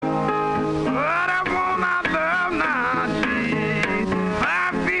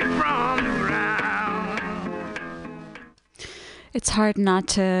It's hard not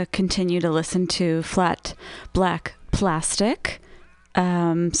to continue to listen to Flat Black Plastic.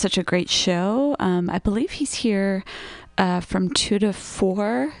 Such a great show. I believe he's here from 2 to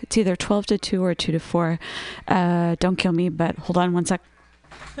 4. It's either 12 to 2 or 2 to 4. Don't kill me, but hold on one sec.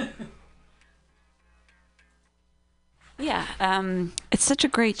 Yeah, it's such a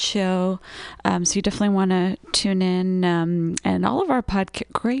great show. So you definitely want to tune in. And all of our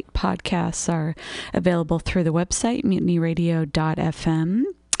great podcasts are available through the website, MutinyRadio.fm.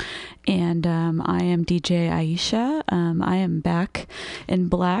 And I am DJ Aisha. I am back in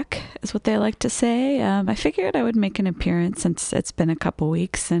black, is what they like to say. I figured I would make an appearance since it's been a couple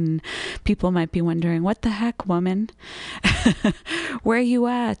weeks, and people might be wondering, what the heck, woman? Where are you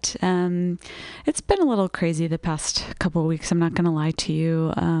at? It's been a little crazy the past couple of weeks. I'm not going to lie to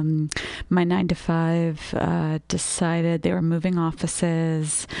you. My 9 to 5 decided they were moving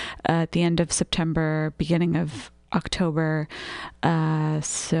offices at the end of September, beginning of October.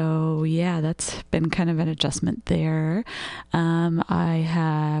 So yeah, that's been kind of an adjustment there.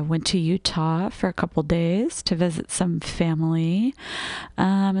 I went to Utah for a couple days to visit some family.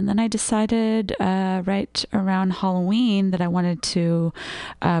 And then I decided right around Halloween that I wanted to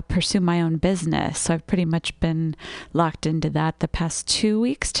pursue my own business. So I've pretty much been locked into that the past 2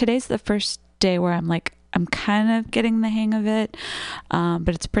 weeks. Today's the first day where I'm kind of getting the hang of it.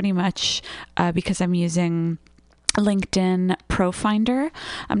 But it's pretty much because I'm using LinkedIn Pro Finder.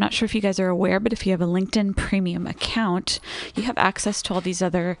 I'm not sure if you guys are aware, but if you have a LinkedIn premium account, you have access to all these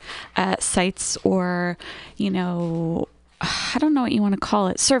other sites, or, I don't know what you want to call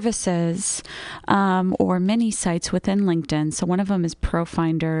it, services, or mini sites within LinkedIn. So one of them is Pro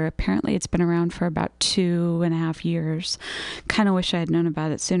Finder. Apparently it's been around for about 2.5 years. Kind of wish I had known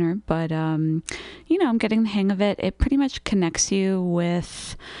about it sooner, but, I'm getting the hang of it. It pretty much connects you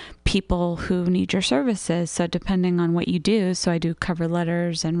with people who need your services. So depending on what you do, so I do cover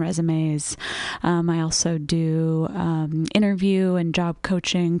letters and resumes. I also do interview and job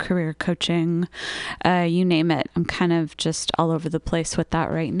coaching, career coaching, you name it. I'm kind of just all over the place with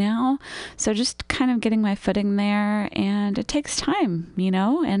that right now. So just kind of getting my footing there, and it takes time,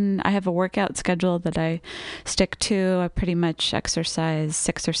 and I have a workout schedule that I stick to. I pretty much exercise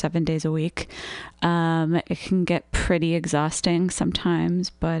 6 or 7 days a week. It can get pretty exhausting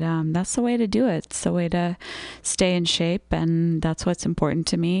sometimes, but that's the way to do it. It's the way to stay in shape, and that's what's important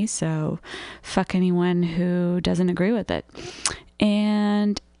to me. So fuck anyone who doesn't agree with it.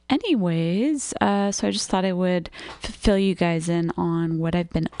 And anyways, so I just thought I would fill you guys in on what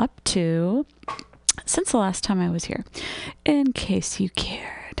I've been up to since the last time I was here, in case you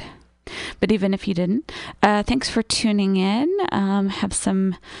cared. But even if you didn't, thanks for tuning in. Have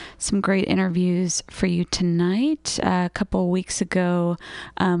some great interviews for you tonight. A couple of weeks ago,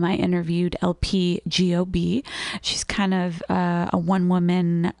 I interviewed LPGOB. She's kind of a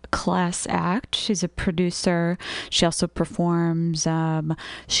one-woman class act. She's a producer. She also performs.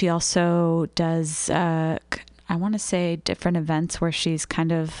 She also does I want to say different events where she's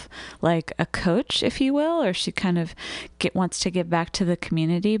kind of like a coach, if you will, or she kind of wants to give back to the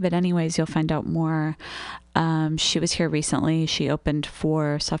community. But anyways, you'll find out more. She was here recently. She opened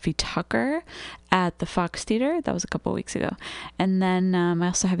for Sophie Tucker at the Fox Theater. That was a couple weeks ago. And then I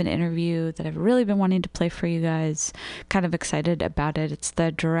also have an interview that I've really been wanting to play for you guys. Kind of excited about it. It's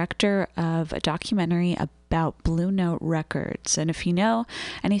the director of a documentary about Blue Note Records. And if you know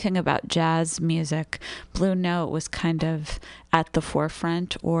anything about jazz music, Blue Note was kind of at the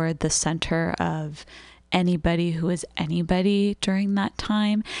forefront or the center of anybody who was anybody during that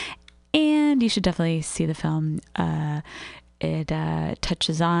time. And you should definitely see the film. It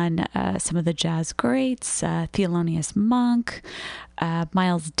touches on some of the jazz greats, Thelonious Monk,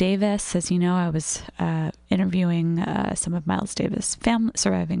 Miles Davis. As you know, I was interviewing some of Miles Davis'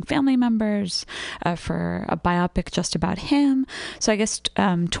 surviving family members for a biopic just about him. So I guess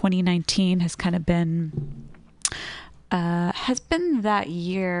 2019 has kind of been that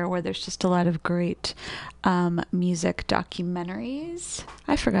year where there's just a lot of great music documentaries.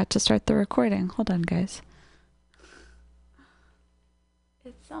 I forgot to start the recording. Hold on, guys.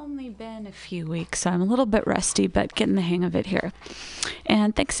 It's only been a few weeks, so I'm a little bit rusty, but getting the hang of it here.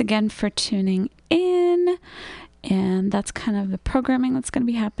 And thanks again for tuning in. And that's kind of the programming that's going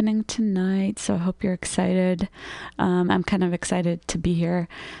to be happening tonight. So I hope you're excited. I'm kind of excited to be here.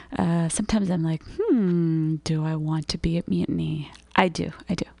 Sometimes I'm like, do I want to be at Mutiny? I do.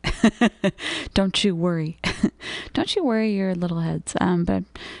 Don't you worry. Don't you worry your little heads. But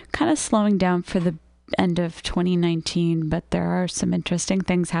kind of slowing down for the end of 2019, but there are some interesting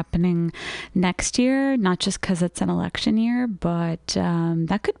things happening next year, not just because it's an election year, but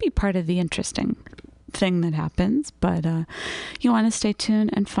that could be part of the interesting thing that happens, but you want to stay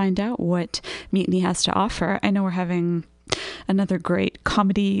tuned and find out what Mutiny has to offer. I know we're having another great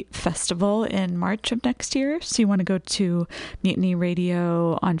comedy festival in March of next year, so you want to go to Mutiny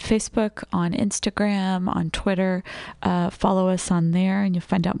Radio on Facebook, on Instagram, on Twitter. Follow us on there and you'll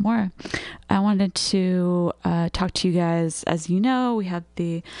find out more. I wanted to talk to you guys. As you know, we have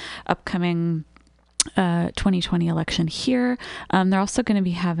the upcoming 2020 election here. They're also going to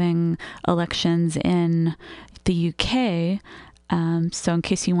be having elections in the UK. So in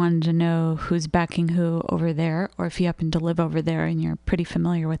case you wanted to know who's backing who over there, or if you happen to live over there and you're pretty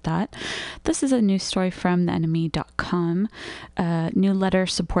familiar with that, this is a news story from theenemy.com. New letter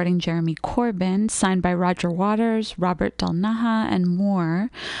supporting Jeremy Corbyn, signed by Roger Waters, Robert Del Naja, and more.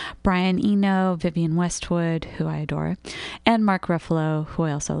 Brian Eno, Vivienne Westwood, who I adore, and Mark Ruffalo, who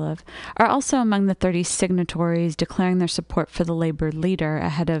I also love, are also among the 30 signatories declaring their support for the Labour leader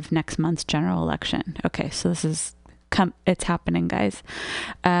ahead of next month's general election. Okay, so this is it's happening, guys.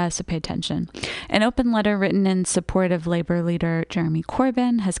 So pay attention. An open letter written in support of Labour leader Jeremy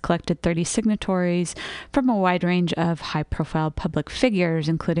Corbyn has collected 30 signatories from a wide range of high-profile public figures,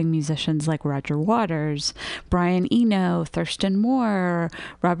 including musicians like Roger Waters, Brian Eno, Thurston Moore,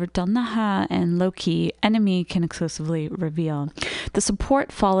 Robert Del Naja, and Loki. Enemy can exclusively reveal. The support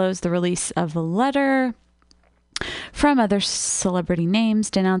follows the release of a letter from other celebrity names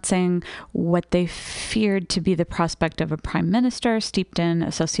denouncing what they feared to be the prospect of a prime minister steeped in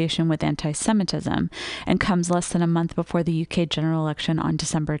association with anti-Semitism, and comes less than a month before the UK general election on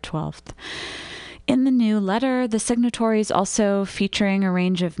December 12th. In the new letter, the signatories, also featuring a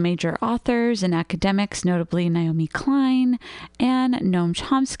range of major authors and academics, notably Naomi Klein and Noam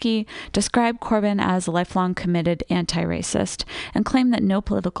Chomsky, describe Corbyn as a lifelong committed anti-racist and claim that no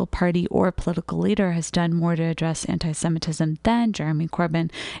political party or political leader has done more to address anti-Semitism than Jeremy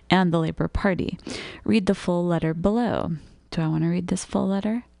Corbyn and the Labour Party. Read the full letter below. Do I want to read this full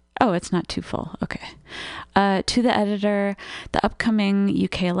letter? Oh, it's not too full. Okay. To the editor, the upcoming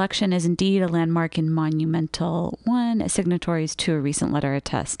UK election is indeed a landmark and monumental one, as signatories to a recent letter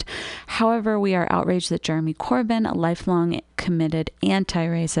attest. However, we are outraged that Jeremy Corbyn, a lifelong committed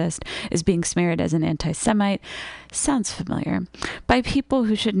anti-racist, is being smeared as an anti-Semite. Sounds familiar. By people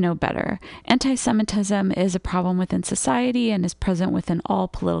who should know better. Anti-Semitism is a problem within society and is present within all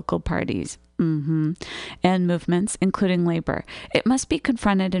political parties. And movements, including Labour. It must be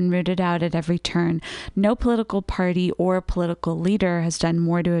confronted and rooted out at every turn. No political party or political leader has done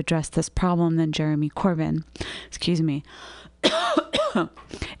more to address this problem than Jeremy Corbyn. Excuse me.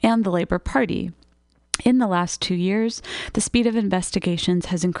 And the Labour Party. In the last 2 years, the speed of investigations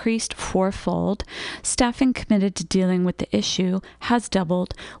has increased fourfold. Staffing committed to dealing with the issue has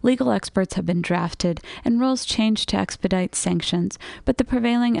doubled. Legal experts have been drafted and rules changed to expedite sanctions. But the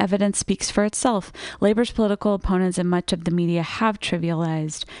prevailing evidence speaks for itself. Labour's political opponents and much of the media have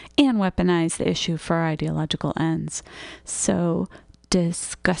trivialized and weaponized the issue for ideological ends. So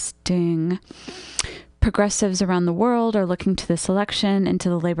disgusting. Progressives around the world are looking to this election and to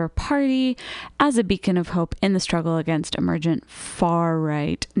the Labour Party as a beacon of hope in the struggle against emergent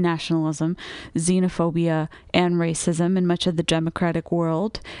far-right nationalism, xenophobia, and racism in much of the democratic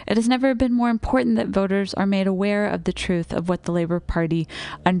world. It has never been more important that voters are made aware of the truth of what the Labour Party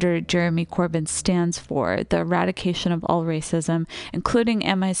under Jeremy Corbyn stands for, the eradication of all racism, including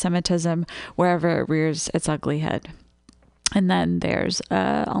anti-Semitism, wherever it rears its ugly head. And then there's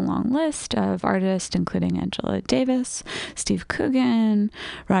a long list of artists, including Angela Davis, Steve Coogan,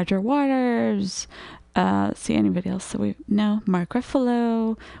 Roger Waters. See anybody else that we know? Mark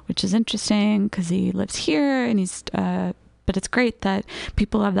Ruffalo, which is interesting because he lives here and he's. But it's great that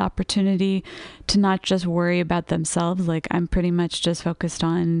people have the opportunity to not just worry about themselves. Like, I'm pretty much just focused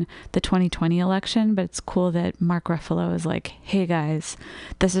on the 2020 election, but it's cool that Mark Ruffalo is like, hey guys,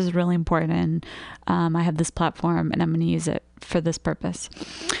 this is really important. I have this platform and I'm going to use it for this purpose.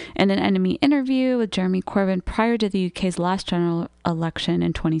 In an Enemy interview with Jeremy Corbyn prior to the UK's last general election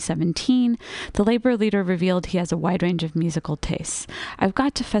in 2017, the Labour leader revealed he has a wide range of musical tastes. I've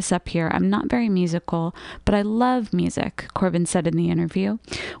got to fess up here, I'm not very musical, but I love music, Corbyn said in the interview.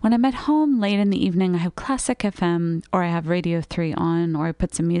 When I'm at home late in the evening, I have classic FM, or I have Radio 3 on, or I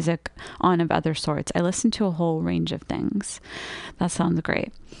put some music on of other sorts. I listen to a whole range of things. That sounds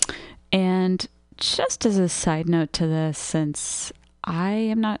great. And just as a side note to this, since I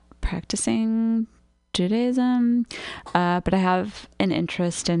am not practicing Judaism, but I have an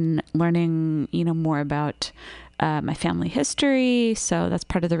interest in learning, more about my family history. So that's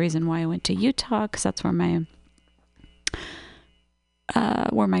part of the reason why I went to Utah, because that's where my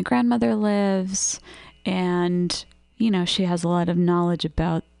grandmother lives, and she has a lot of knowledge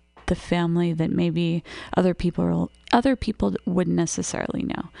about the family that maybe other people wouldn't necessarily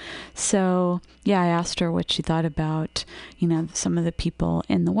know. So yeah, I asked her what she thought about, some of the people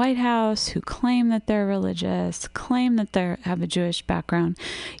in the White House who claim that they're religious, claim that they have a Jewish background,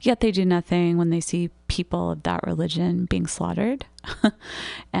 yet they do nothing when they see people of that religion being slaughtered.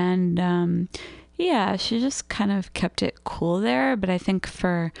 And yeah, she just kind of kept it cool there. But I think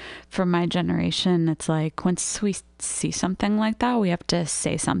for my generation, it's like once we see something like that, we have to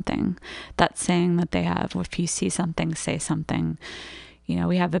say something. That saying that they have, if you see something, say something.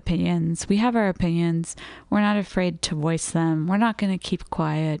 We have opinions. We have our opinions. We're not afraid to voice them. We're not going to keep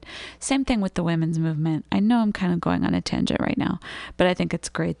quiet. Same thing with the women's movement. I know I'm kind of going on a tangent right now, but I think it's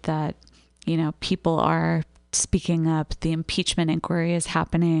great that, people are speaking up. The impeachment inquiry is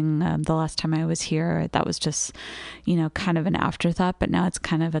happening. The last time I was here, that was just, kind of an afterthought, but now it's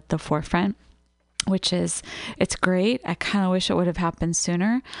kind of at the forefront, which is, it's great. I kind of wish it would have happened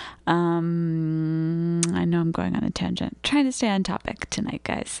sooner. I know I'm going on a tangent. Trying to stay on topic tonight,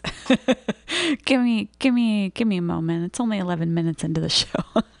 guys. Give me a moment. It's only 11 minutes into the show.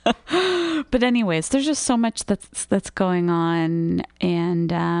 But anyways, there's just so much that's going on,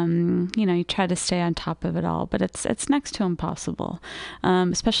 and you try to stay on top of it all, but it's next to impossible,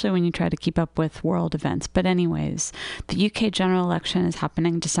 especially when you try to keep up with world events. But anyways, the UK general election is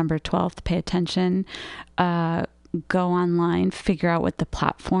happening December 12th. Pay attention. Go online, figure out what the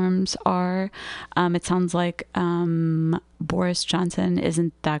platforms are. It sounds like Boris Johnson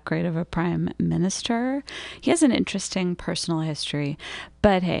isn't that great of a prime minister. He has an interesting personal history,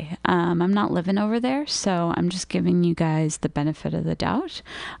 but hey, I'm not living over there, so I'm just giving you guys the benefit of the doubt.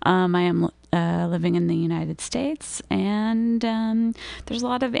 I am living in the United States, and there's a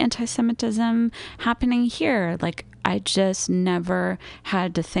lot of anti-Semitism happening here. Like, I just never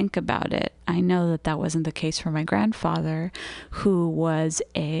had to think about it. I know that wasn't the case for my grandfather, who was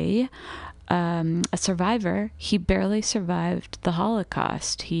a survivor. He barely survived the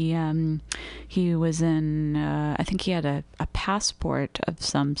Holocaust. He was in, I think he had a passport of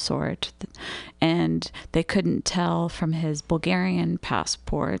some sort, and they couldn't tell from his Bulgarian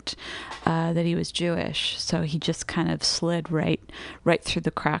passport that he was Jewish. So he just kind of slid right through the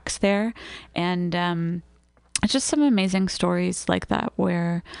cracks there. And it's just some amazing stories like that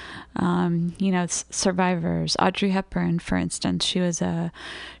where, survivors. Audrey Hepburn, for instance, she was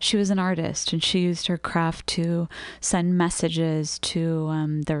an artist, and she used her craft to send messages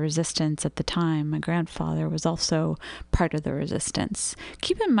to the resistance at the time. My grandfather was also part of the resistance.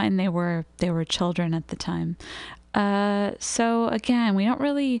 Keep in mind they were children at the time. So again, we don't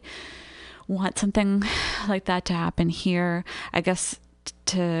really want something like that to happen here. I guess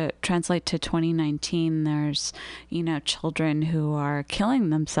to translate to 2019, there's, children who are killing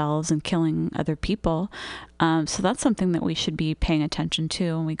themselves and killing other people. So that's something that we should be paying attention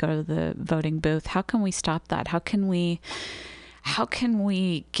to when we go to the voting booth. How can we stop that? How can we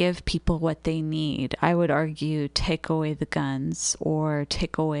give people what they need? I would argue take away the guns, or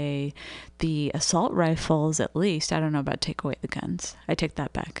take away the assault rifles at least. I don't know about take away the guns. I take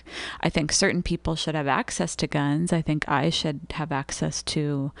that back. I think certain people should have access to guns. I think I should have access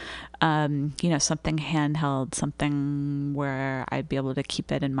to, something handheld, something where I'd be able to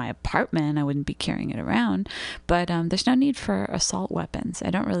keep it in my apartment. I wouldn't be carrying it around. But there's no need for assault weapons. I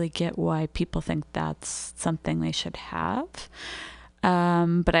don't really get why people think that's something they should have.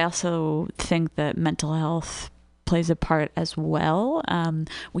 But I also think that mental health plays a part as well.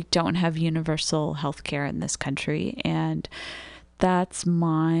 We don't have universal health care in this country, and that's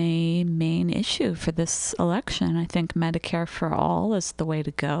my main issue for this election. I think Medicare for all is the way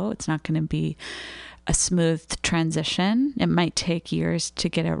to go. It's not going to be a smooth transition. It might take years to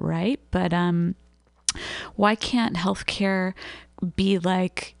get it right, but why can't healthcare be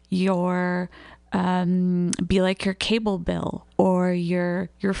like your cable bill or your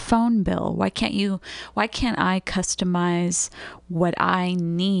phone bill? Why can't I customize what I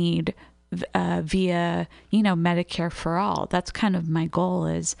need via Medicare for all? That's kind of my goal,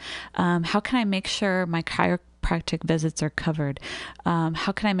 is how can I make sure my chiropractic visits are covered?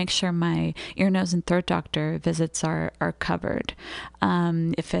 How can I make sure my ear, nose, and throat doctor visits are covered?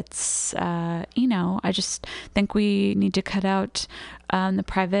 If it's, I just think we need to cut out the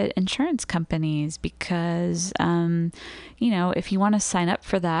private insurance companies, because, if you want to sign up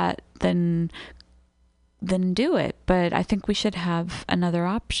for that, then do it. But I think we should have another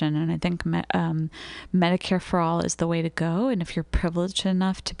option. And I think Medicare for all is the way to go. And if you're privileged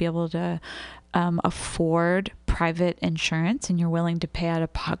enough to be able to afford private insurance and you're willing to pay out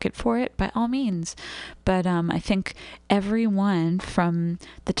of pocket for it, by all means. But I think everyone from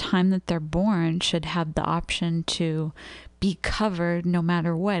the time that they're born should have the option to be covered no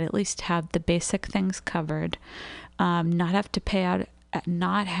matter what, at least have the basic things covered, not have to pay out,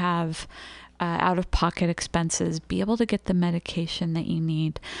 not have out-of-pocket expenses, be able to get the medication that you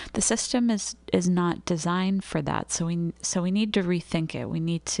need. The system is not designed for that, so we need to rethink it. We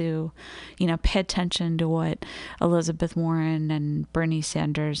need to, pay attention to what Elizabeth Warren and Bernie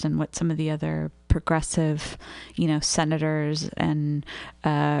Sanders and what some of the other progressive, senators and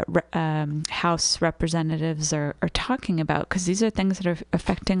House representatives are talking about, because these are things that are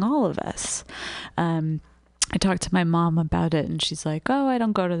affecting all of us. I talked to my mom about it, and she's like, oh, I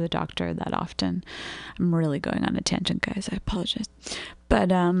don't go to the doctor that often. I'm really going on a tangent, guys. I apologize. But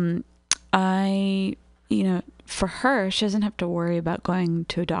for her, she doesn't have to worry about going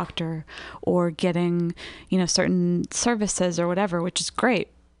to a doctor or getting, certain services or whatever, which is great.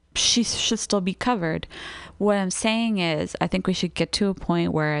 She should still be covered. What I'm saying is, I think we should get to a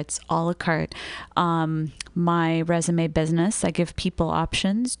point where it's a la carte. My resume business, I give people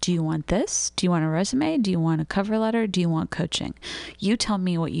options. Do you want this? Do you want a resume? Do you want a cover letter? Do you want coaching? You tell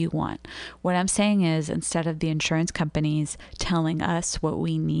me what you want. What I'm saying is, instead of the insurance companies telling us what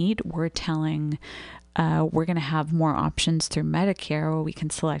we need, we're going to have more options through Medicare, where we can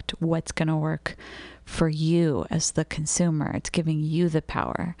select what's going to work for you as the consumer. It's giving you the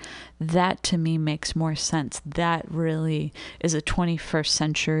power. That to me makes more sense. That really is a 21st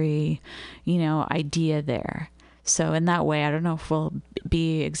century, idea there. So in that way, I don't know if we'll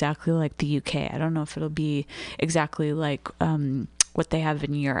be exactly like the UK. I don't know if it'll be exactly like what they have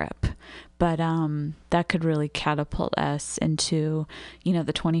in Europe. But that could really catapult us into,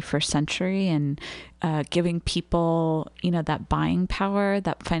 the 21st century, and giving people, that buying power,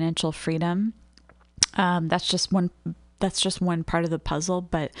 that financial freedom. That's just one part of the puzzle.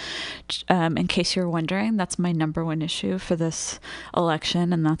 But in case you're wondering, that's my number one issue for this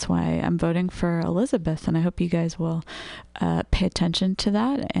election, and that's why I'm voting for Elizabeth. And I hope you guys will pay attention to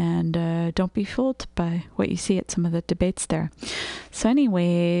that, and don't be fooled by what you see at some of the debates there. So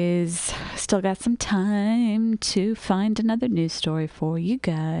anyways, still got some time to find another news story for you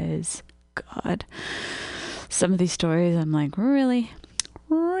guys. God, some of these stories I'm like, really?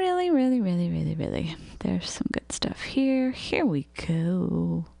 There's some good stuff here. Here we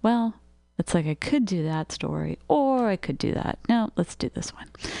go. Well, it's like I could do that story, or I could do that. No, let's do this one.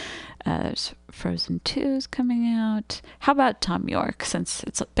 There's Frozen 2's coming out. How about Tom York? Since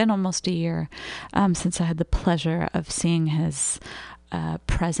it's been almost a year since I had the pleasure of seeing his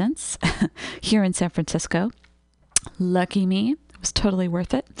presence here in San Francisco. Lucky me. Was totally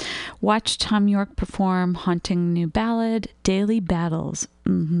worth it. Watch Tom York perform haunting new ballad, Daily Battles,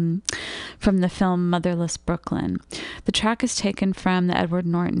 from the film Motherless Brooklyn. The track is taken from the Edward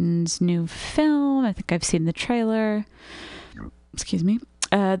Norton's new film. I think I've seen the trailer. Excuse me.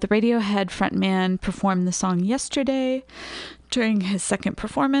 The Radiohead frontman performed the song yesterday during his second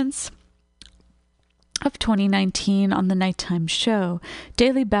performance of 2019 on the nighttime show.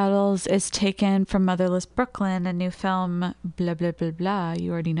 Daily Battles is taken from Motherless Brooklyn, a new film, blah, blah, blah, blah.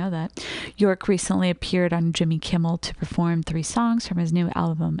 You already know that. York recently appeared on Jimmy Kimmel to perform 3 songs from his new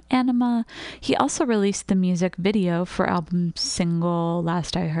album, Anima. He also released the music video for album single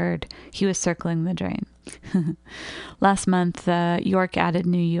Last I Heard. He was circling the drain. Last month, York added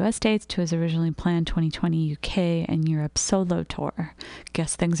new US dates to his originally planned 2020 UK and Europe solo tour.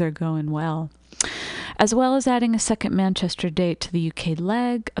 Guess things are going well. As well as adding a second Manchester date to the UK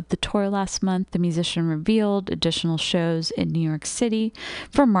leg of the tour last month, the musician revealed additional shows in New York City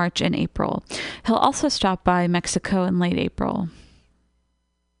for March and April. He'll also stop by Mexico in late April.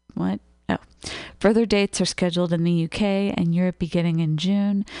 What? Oh. Further dates are scheduled in the UK and Europe beginning in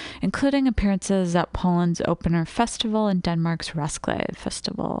June, including appearances at Poland's Opener Festival and Denmark's Rasklave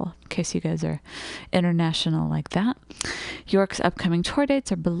Festival, in case you guys are international like that. York's upcoming tour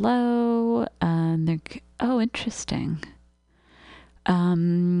dates are below. Interesting.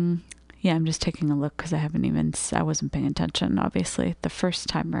 Yeah, I'm just taking a look because I wasn't paying attention, obviously, the first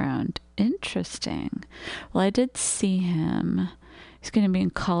time around. Interesting. Well, I did see him. He's going to be in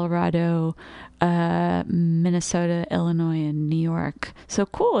Colorado, Minnesota, Illinois, and New York. So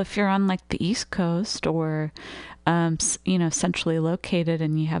cool if you're on like the East Coast or, centrally located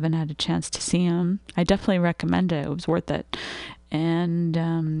and you haven't had a chance to see him. I definitely recommend it. It was worth it.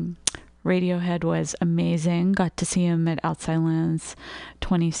 And Radiohead was amazing. Got to see him at Outside Lands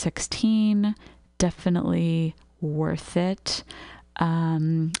 2016. Definitely worth it. I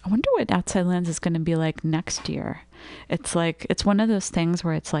wonder what Outside Lands is going to be like next year. It's one of those things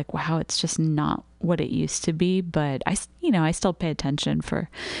where it's like, wow, it's just not what it used to be. But I still pay attention for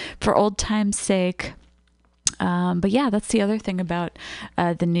old time's sake. But yeah, that's the other thing about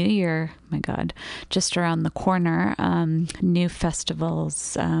the new year. My God, just around the corner, new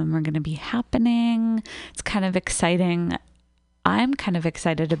festivals are going to be happening. It's kind of exciting. I'm kind of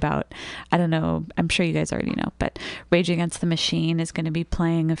excited about, I don't know, I'm sure you guys already know, but Rage Against the Machine is going to be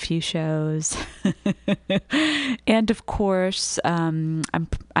playing a few shows. And of course, I'm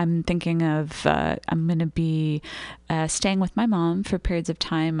thinking of, I'm going to be staying with my mom for periods of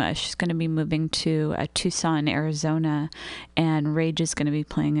time. She's going to be moving to Tucson, Arizona, and Rage is going to be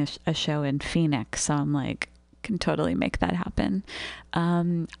playing a show in Phoenix. So I'm like, can totally make that happen.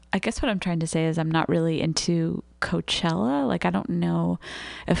 I guess what I'm trying to say is I'm not really into Coachella. Like, I don't know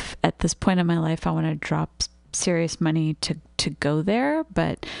if at this point in my life I want to drop serious money to go there,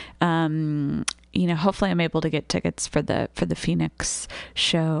 but hopefully I'm able to get tickets for the Phoenix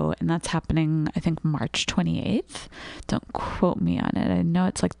show, and that's happening I think March 28th. Don't quote me on it. I know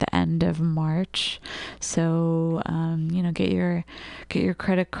it's like the end of March, so get your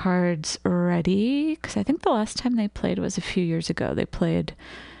credit cards ready, because I think the last time they played was a few years ago. They played,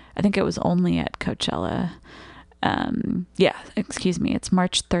 I think it was only at Coachella. It's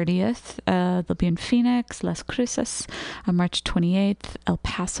March 30th. They'll be in Phoenix, Las Cruces on March 28th, El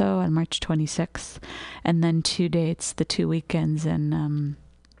Paso on March 26th, and then 2 dates, the 2 weekends in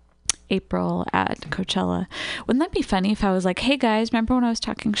April at Coachella. Wouldn't that be funny if I was like, hey guys, remember when I was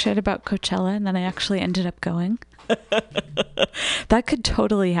talking shit about Coachella and then I actually ended up going? That could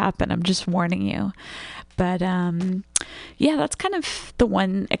totally happen. I'm just warning you. But that's kind of the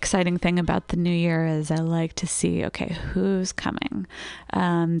one exciting thing about the new year is I like to see, okay, who's coming?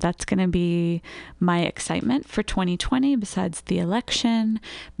 That's going to be my excitement for 2020 besides the election.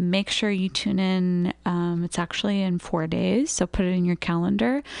 Make sure you tune in. It's actually in 4 days, so put it in your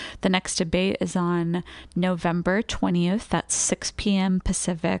calendar. The next debate is on November 20th. That's 6 p.m.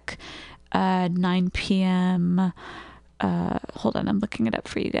 Pacific, 9 p.m. Hold on, I'm looking it up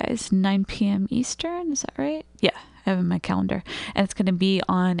for you guys. 9 p.m. Eastern, is that right? Yeah, I have it in my calendar. And it's going to be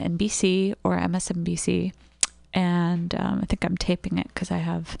on NBC or MSNBC. And I think I'm taping it because I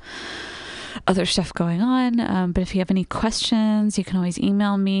have other stuff going on. But if you have any questions, you can always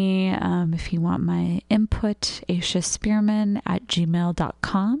email me. If you want my input,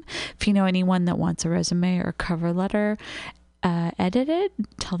 aishaspearman@gmail.com. If you know anyone that wants a resume or cover letter edited,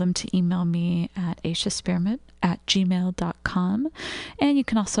 tell them to email me at aishaspearman@gmail.com. And you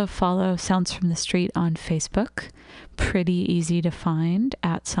can also follow Sounds from the Street on Facebook. Pretty easy to find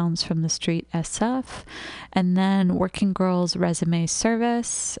at Sounds from the Street SF. And then Working Girls Resume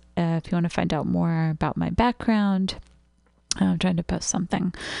Service. If you want to find out more about my background, I'm trying to post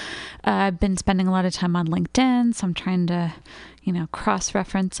something. I've been spending a lot of time on LinkedIn, so I'm trying to,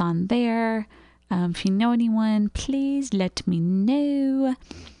 cross-reference on there. If you know anyone, please let me know.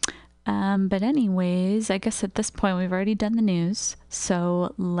 But anyways, I guess at this point we've already done the news.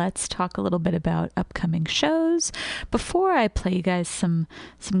 So let's talk a little bit about upcoming shows before I play you guys some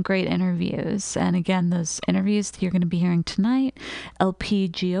great interviews. And again, those interviews that you're going to be hearing tonight, LP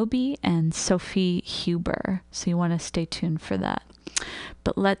Giobi and Sophie Huber. So you want to stay tuned for that.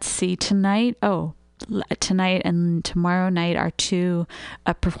 But let's see, tonight and tomorrow night are two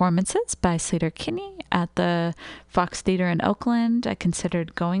performances by Slater Kinney at the Fox Theater in Oakland. I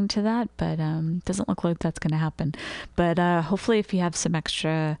considered going to that, but doesn't look like that's going to happen. But hopefully if you have some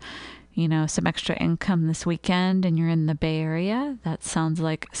extra income this weekend and you're in the Bay Area, that sounds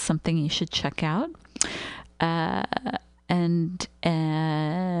like something you should check out.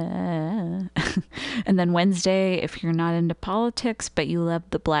 And then Wednesday, if you're not into politics but you love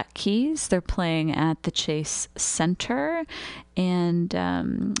the Black Keys, they're playing at the Chase Center, and a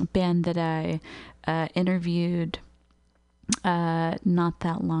band that I interviewed not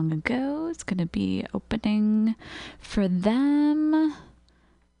that long ago is going to be opening for them.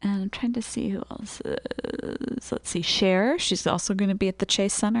 And I'm trying to see who else is. Let's see, Cher. She's also going to be at the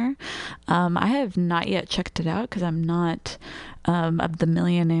Chase Center. I have not yet checked it out because I'm not of the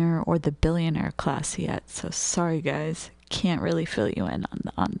millionaire or the billionaire class yet. So sorry, guys. Can't really fill you in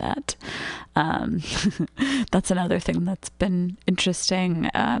on that. That's another thing that's been interesting.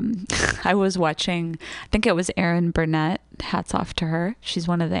 I was watching, I think it was Erin Burnett. Hats off to her. She's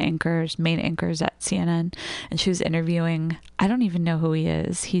one of the main anchors at CNN, and she was interviewing, I don't even know who he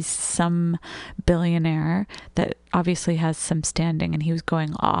is. He's some billionaire that obviously has some standing, and he was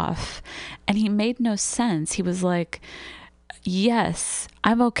going off, and he made no sense. He was like, yes,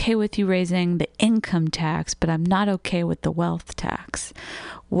 I'm okay with you raising the income tax, but I'm not okay with the wealth tax.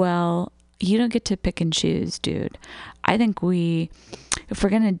 Well, you don't get to pick and choose, dude. I think if we're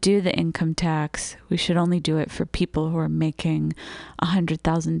going to do the income tax, we should only do it for people who are making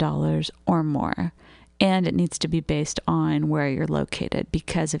 $100,000 or more. And it needs to be based on where you're located,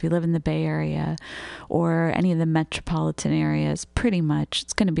 because if you live in the Bay Area or any of the metropolitan areas, pretty much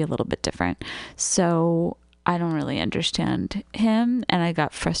it's going to be a little bit different. So I don't really understand him, and I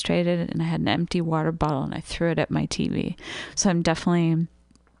got frustrated, and I had an empty water bottle and I threw it at my TV. So I'm definitely,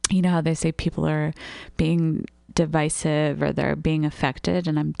 you know how they say people are being divisive or they're being affected,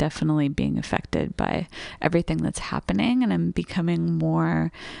 and I'm definitely being affected by everything that's happening, and I'm becoming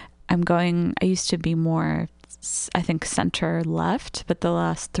more, I used to be more, I think, center left, but the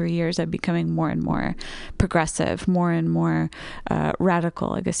last 3 years I'm becoming more and more progressive, more and more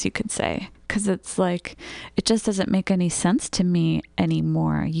radical, I guess you could say, because it's like, it just doesn't make any sense to me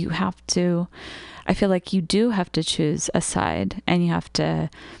anymore. I feel like you do have to choose a side, and you have to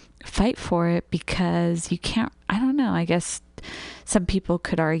fight for it, because you can't, I don't know, I guess some people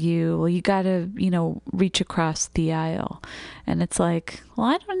could argue, well, you got to, reach across the aisle. And it's like, well,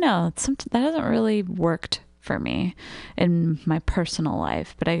 I don't know. That hasn't really worked for me in my personal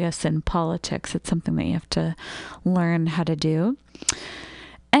life. But I guess in politics, it's something that you have to learn how to do.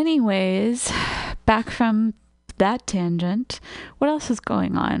 Anyways, back from that tangent, what else is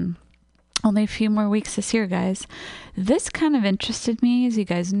going on? Only a few more weeks this year, guys. This kind of interested me. As you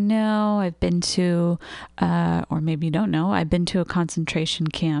guys know, I've been to, or maybe you don't know, I've been to a concentration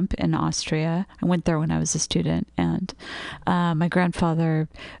camp in Austria. I went there when I was a student, and my grandfather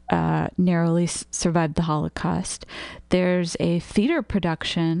narrowly survived the Holocaust. There's a theater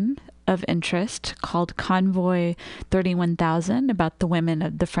production of interest called Convoy 31,000 about the women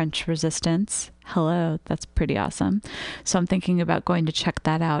of the French resistance. Hello, that's pretty awesome. So I'm thinking about going to check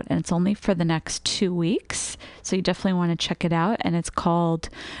that out, and it's only for the next 2 weeks. So you definitely want to check it out. And it's called,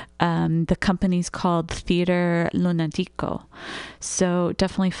 the company's called Theater Lunatico. So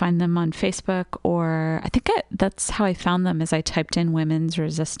definitely find them on Facebook, or I think that's how I found them, is I typed in women's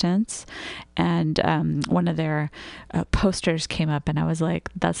resistance, and one of their posters came up, and I was like,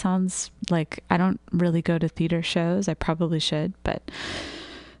 that sounds like, I don't really go to theater shows. I probably should, but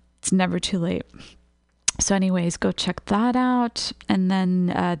it's never too late. So anyways, go check that out. And then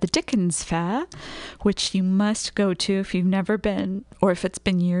the Dickens Fair, which you must go to if you've never been, or if it's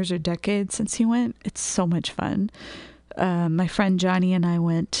been years or decades since you went. It's so much fun. My friend Johnny and I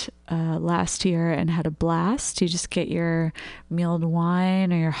went last year and had a blast. You just get your mulled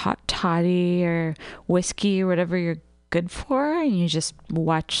wine or your hot toddy or whiskey or whatever you're good for, and you just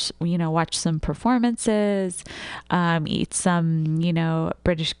watch some performances, eat some,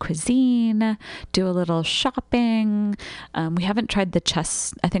 British cuisine, do a little shopping. We haven't tried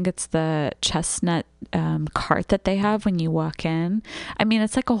I think it's the chestnut cart that they have when you walk in. I mean,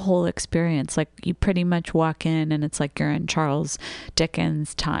 it's like a whole experience. Like, you pretty much walk in and it's like you're in Charles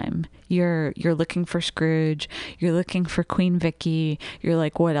Dickens' time. You're looking for Scrooge, you're looking for Queen Vicky, you're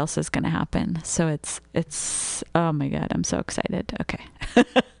like, what else is going to happen? So it's oh my God, I'm so excited. Okay.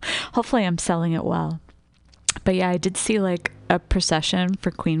 Hopefully I'm selling it well. But yeah, I did see like a procession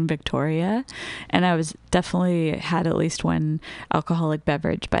for Queen Victoria, and I was definitely had at least one alcoholic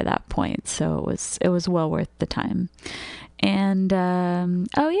beverage by that point. So it was well worth the time. And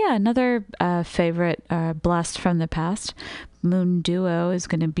another favorite blast from the past, Moon Duo is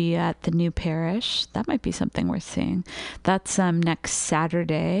going to be at the New Parish. That might be something worth seeing. That's next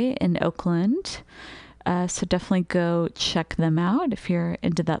Saturday in Oakland. So definitely go check them out if you're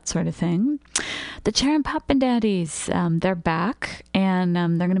into that sort of thing. The Chair and Poppin' Daddies, they're back, and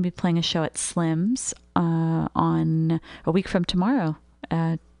they're going to be playing a show at Slim's on a week from tomorrow.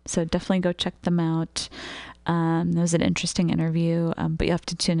 So definitely go check them out. It was an interesting interview, but you have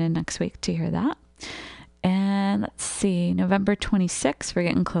to tune in next week to hear that. And let's see, November 26th, we're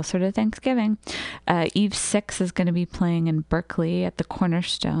getting closer to Thanksgiving. Eve 6 is going to be playing in Berkeley at the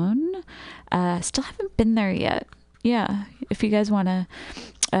Cornerstone. Still haven't been there yet. Yeah, if you guys want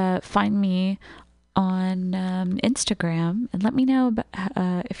to find me on Instagram and let me know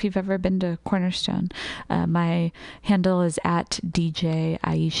about, if you've ever been to Cornerstone. My handle is at DJ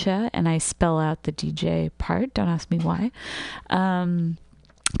Aisha, and I spell out the DJ part. Don't ask me why.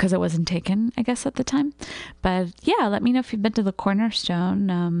 Because it wasn't taken, I guess, at the time. But yeah, let me know if you've been to the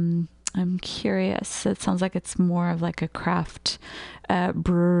Cornerstone. I'm curious. It sounds like it's more of like a craft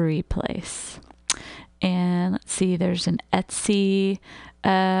brewery place. And let's see, there's an Etsy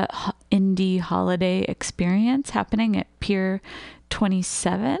indie holiday experience happening at Pier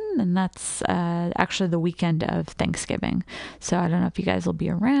 27, and that's actually the weekend of Thanksgiving. So I don't know if you guys will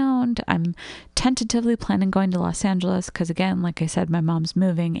be around. I'm tentatively planning going to Los Angeles because, again, like I said, my mom's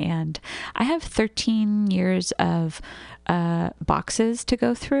moving, and I have 13 years of boxes to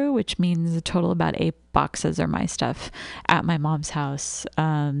go through, which means a total about 8 boxes are my stuff at my mom's house,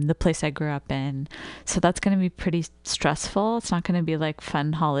 the place I grew up in. So that's going to be pretty stressful. It's not going to be like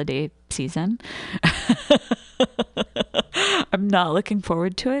fun holiday season. I'm not looking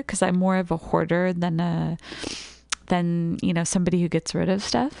forward to it because I'm more of a hoarder than somebody who gets rid of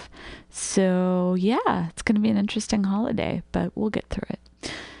stuff. So yeah, it's going to be an interesting holiday, but we'll get through it.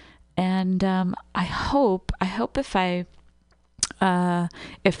 And I hope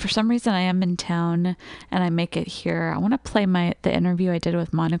if for some reason I am in town and I make it here, I want to play the interview I did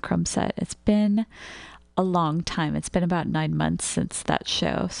with Monochrome Set. It's been a long time. It's been about 9 months since that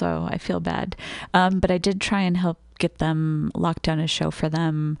show, so I feel bad. But I did try and help get them locked down a show for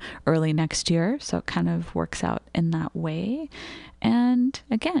them early next year, so it kind of works out in that way. And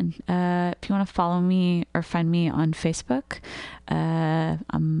again, if you want to follow me or find me on Facebook,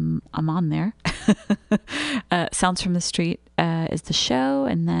 I'm on there. Sounds from the Street is the show,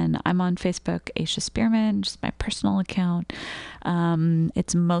 and then I'm on Facebook, Aisha Spearman, just my personal account.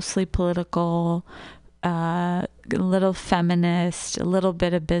 It's mostly political, a little feminist, a little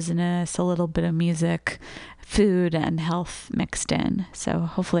bit of business, a little bit of music, food, and health mixed in. So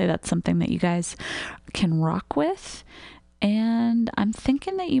hopefully that's something that you guys can rock with. And I'm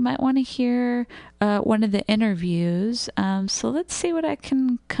thinking that you might want to hear one of the interviews. So let's see what I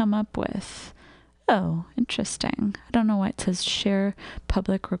can come up with. Oh, interesting. I don't know why it says share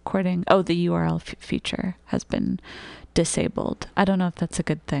public recording. Oh, the URL feature has been disabled. I don't know if that's a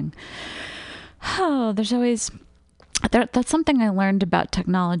good thing. Oh, there's always... That's something I learned about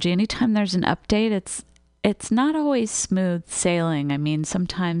technology. Anytime there's an update, it's not always smooth sailing. I mean,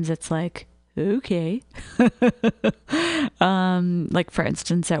 sometimes it's like, okay. Like for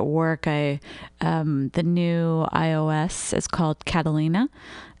instance, at work, the new iOS is called Catalina.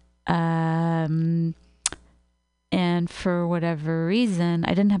 And for whatever reason, I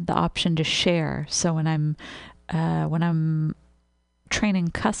didn't have the option to share. So when I'm training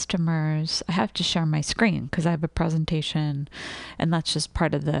customers, I have to share my screen because I have a presentation, and that's just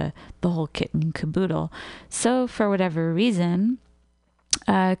part of the whole kit and caboodle. So for whatever reason,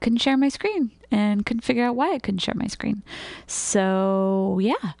 I couldn't share my screen and couldn't figure out why I couldn't share my screen. So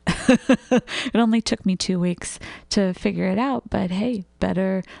yeah, it only took me 2 weeks to figure it out, but hey,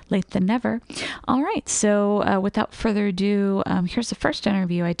 better late than never. All right, so without further ado, here's the first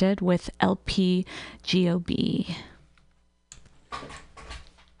interview I did with LPGOB.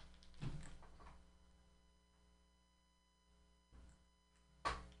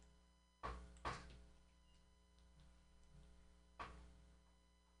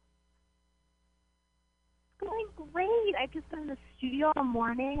 Great. I've just been in the studio all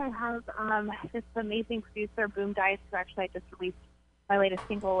morning. I have this amazing producer, Boom Dice, who actually I just released my latest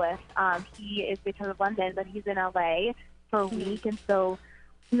single with. He is based out of London, but he's in LA for a week, and so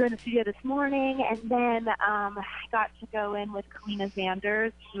we were in the studio this morning, and then I got to go in with Kalina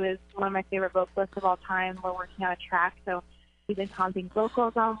Zanders, who is one of my favorite vocalists of all time. We're working on a track, so we've been comping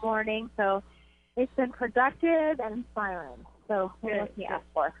vocals all morning, so it's been productive and inspiring. So what can you ask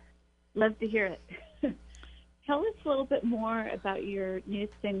for? Love to hear it. Tell us a little bit more about your new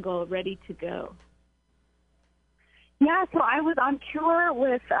single, Ready to Go. Yeah, so I was on tour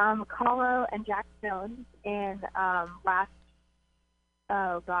with Kahlo and Jack Jones in last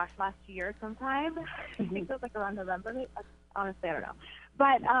year sometime. I think it was like around November. Honestly, I don't know.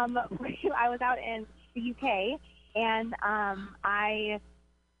 But I was out in the UK, and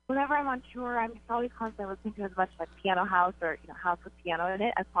whenever I'm on tour, I'm always constantly listening to as much like piano house or house with piano in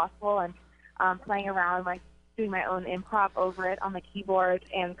it as possible, and playing around, like doing my own improv over it on the keyboard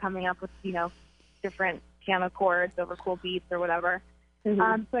and coming up with different piano chords over cool beats or whatever.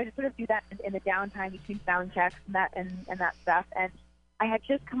 Mm-hmm. So I just sort of do that in the downtime between sound checks and that stuff. And I had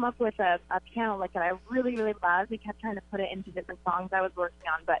just come up with a piano lick that I really, really loved. We kept trying to put it into different songs I was working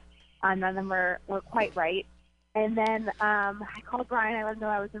on, but none of them were quite right. And then I called Brian. I let him know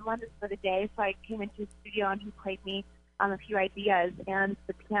I was in London for the day, so I came into his studio and he played me a few ideas, and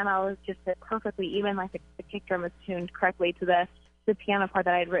the piano was just fit perfectly, even like the kick drum was tuned correctly to the piano part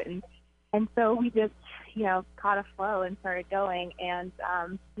that I had written. And so we just, caught a flow and started going, and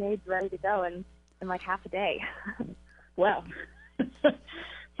made Ready to Go in like half a day. Wow.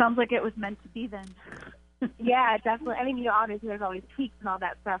 Sounds like it was meant to be then. Yeah, definitely. I mean, obviously there's always tweaks and all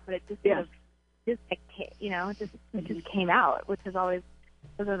that stuff, but it just it just came out, which is always,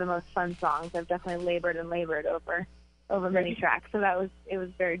 those are the most fun songs. I've definitely labored over over many tracks. So it was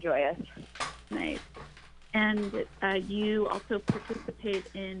very joyous. Nice. And you also participate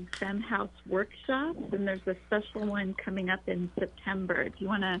in Fem House workshops, and there's a special one coming up in September. Do you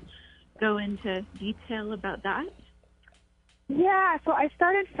want to go into detail about that? Yeah, so I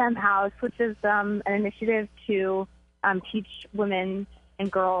started Fem House, which is an initiative to teach women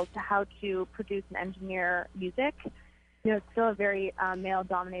and girls how to produce and engineer music. You know, it's still a very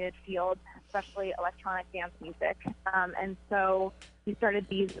male-dominated field, especially electronic dance music. And so we started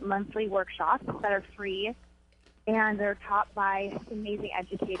these monthly workshops that are free, and they're taught by an amazing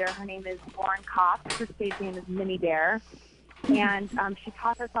educator. Her name is Lauren Cox. Her stage name is Minnie Bear. And she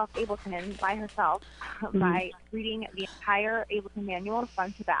taught herself Ableton by herself by reading the entire Ableton manual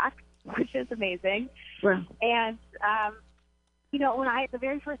front to back, which is amazing. Wow. And you know, when the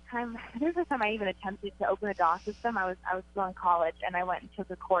very first time I even attempted to open a DAW system, I was still in college, and I went and took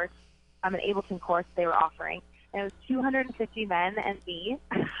a course, an Ableton course they were offering, and it was 250 men and me.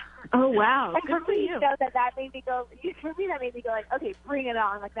 Oh wow! And for me, that made me go. For me, that made me go like, okay, bring it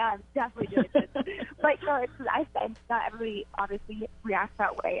on. Like, now I'm definitely doing this. But you know, not everybody obviously reacts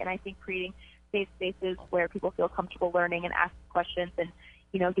that way, and I think creating safe spaces where people feel comfortable learning and asking questions, and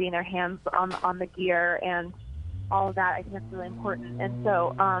you know, getting their hands on the gear and all of that, I think that's really important. And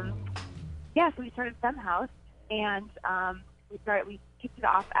so, so we started Fem House, and we kicked it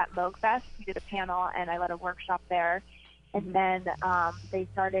off at MoogFest. We did a panel, and I led a workshop there. And then they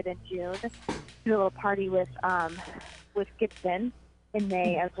started in June, did a little party with Gibson in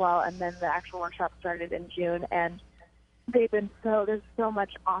May as well, and then the actual workshop started in June. And there's so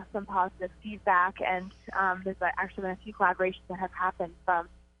much awesome positive feedback, and there's actually been a few collaborations that have happened from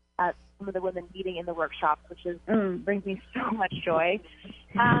some of the women meeting in the workshops, which is brings me so much joy.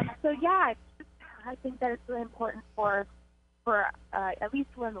 So yeah, I think that it's really important for at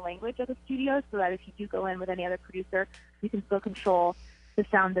least to learn the language of the studio, so that if you do go in with any other producer, you can still control the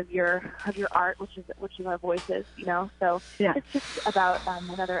sound of your art, which is our voices, you know. So yeah. It's just about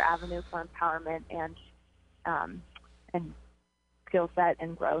another avenue for empowerment and skill set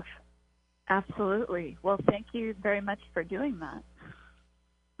and growth. Absolutely. Well, thank you very much for doing that.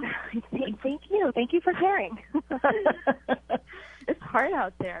 Thank you. Thank you for caring. It's hard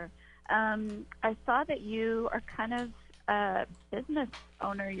out there. I saw that you are kind of a business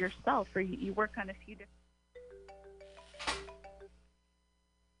owner yourself, or you work on a few different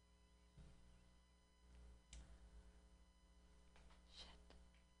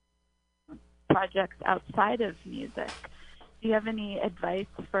projects outside of music. Do you have any advice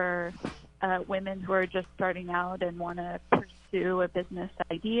for women who are just starting out and want to pursue a business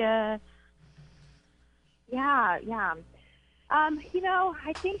idea? Yeah. You know,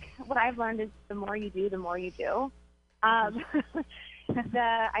 I think what I've learned is the more you do, the more you do. I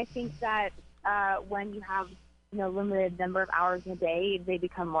think that when you have, you know, limited number of hours in a day, they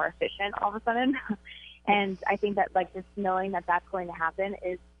become more efficient all of a sudden. And I think that, like, just knowing that that's going to happen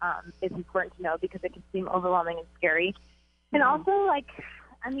is important to know, because it can seem overwhelming and scary. And also, like,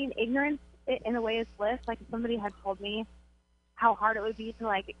 I mean, ignorance in a way is bliss. Like, if somebody had told me how hard it would be to,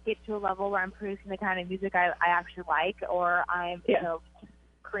 like, get to a level where I'm producing the kind of music I actually like, or I'm, you know,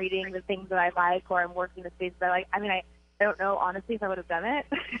 creating the things that I like, or I'm working the space that I like. I mean, I don't know, honestly, if I would have done it.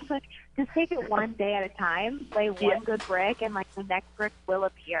 It's like, just take it one day at a time, lay one good brick, and, like, the next brick will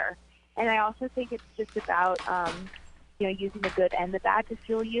appear. And I also think it's just about, you know, using the good and the bad to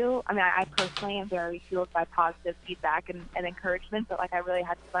fuel you. I mean, I personally am very fueled by positive feedback and encouragement, but, like, I really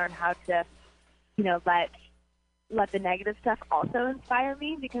had to learn how to, you know, let the negative stuff also inspire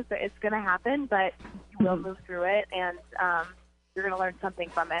me, because it's going to happen, but you will move through it, and you're going to learn something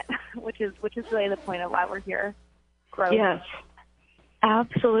from it, which is really the point of why we're here. Growth. Yes,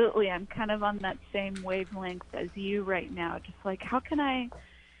 absolutely. I'm kind of on that same wavelength as you right now. Just like, how can I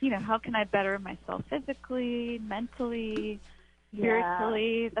better myself physically, mentally,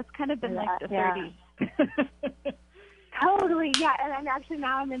 spiritually? That's kind of been like the 30s. Totally, yeah. And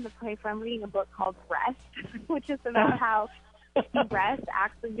I'm in the place where I'm reading a book called Rest, which is about how if you rest,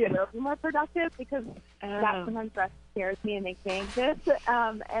 actually you will be more productive, because that sometimes rest scares me and makes me anxious.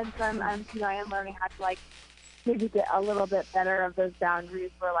 And so I am learning how to, like, maybe get a little bit better of those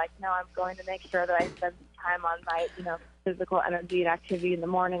boundaries, where, like, no, I'm going to make sure that I spend some time on my, you know, physical energy and activity in the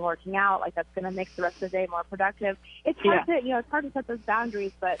morning, working out. Like, that's going to make the rest of the day more productive. It's hard to set those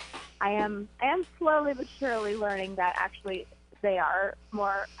boundaries, but I am slowly but surely learning that actually they are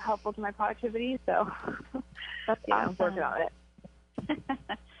more helpful to my productivity. So that's I'm working on it.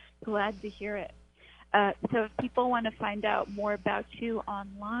 Glad to hear it. So if people want to find out more about you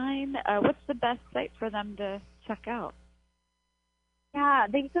online, what's the best site for them to check out? Yeah,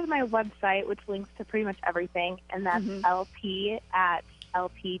 they can go to my website, which links to pretty much everything, and that's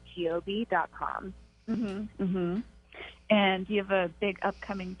lp@lpgob.com. And you have a big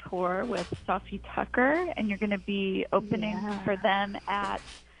upcoming tour with Sophie Tucker, and you're going to be opening for them at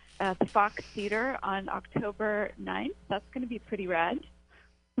the Fox Theater on October 9th. That's going to be pretty rad.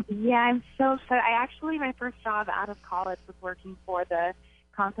 Yeah, I'm so excited. My first job out of college was working for the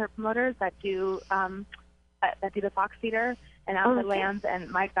concert promoters that do the Fox Theater and Outlet Lands,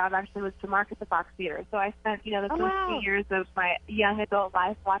 and my job actually was to market the Fox Theater. So I spent, the first few years of my young adult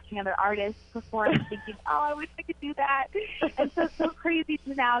life watching other artists perform and thinking, I wish I could do that. And so it's so crazy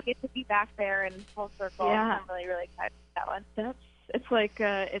to now get to be back there in full circle. Yeah. I'm really, really excited about that one. It's like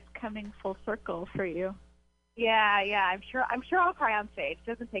it's coming full circle for you. Yeah. I'm sure I'll cry on stage.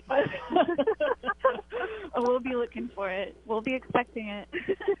 It doesn't take much. We'll be looking for it. We'll be expecting it.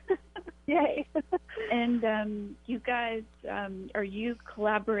 Yay. And you guys, or you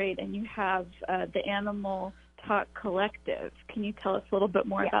collaborate, and you have the Animal Talk Collective. Can you tell us a little bit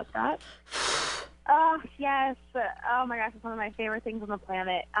more about that? Yes. Oh my gosh, it's one of my favorite things on the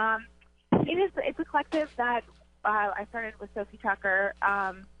planet. It's a collective that I started with Sophie Tucker.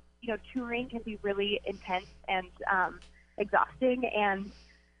 Touring can be really intense and exhausting, and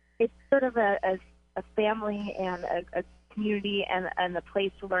it's sort of a family and a community and a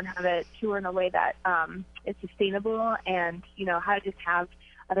place to learn how to tour in a way that is sustainable, and how to just have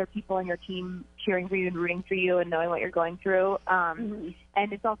other people on your team cheering for you and rooting for you and knowing what you're going through. And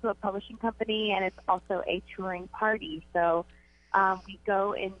it's also a publishing company, and it's also a touring party. So we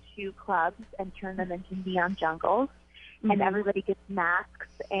go into clubs and turn them into neon jungles, and everybody gets masks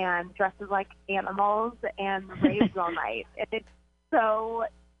and dresses like animals and raves all night. And it's so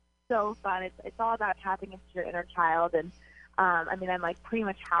fun. It's all about tapping into your inner child, and I'm like pretty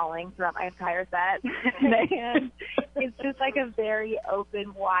much howling throughout my entire set. And it's just like a very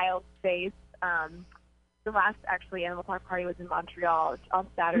open, wild space. The last actually Animal Talk party was in Montreal on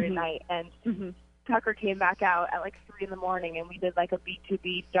Saturday night, and Tucker came back out at like 3 a.m, and we did like a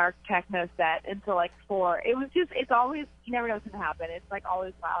B2B dark techno set until like 4. It's always, you never know what's going to happen. It's like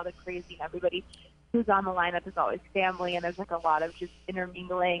always wild and crazy, and everybody who's on the lineup is always family, and there's like a lot of just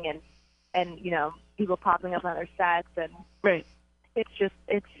intermingling and people popping up on their sets, and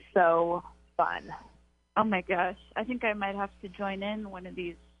it's so fun. Oh my gosh, I think I might have to join in one of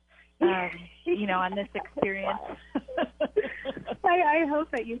these on this experience. I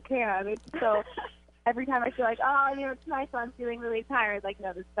hope that you can. It's so every time I feel like, it's nice, I'm feeling really tired. Like,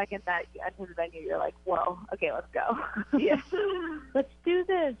 no, the second that you enter the venue, you're like, whoa, okay, let's go. Yeah, let's do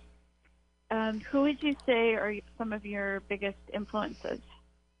this. Who would you say are some of your biggest influences?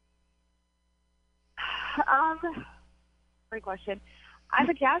 Great question. I'm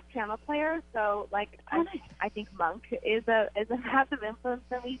a jazz piano player, so I think Monk is a massive influence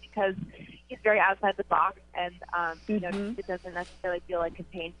for me because he's very outside the box, and it doesn't necessarily feel like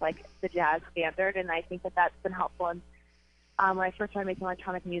contains like the jazz standard, and I think that that's been helpful. And when I first started making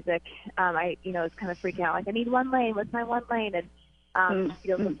electronic music, I was kind of freaking out, like I need one lane. What's my one lane? And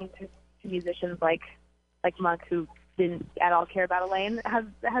looking to musicians like Monk, who didn't at all care about a lane, has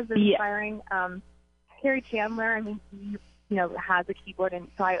been inspiring. Harry Chandler, he has a keyboard, and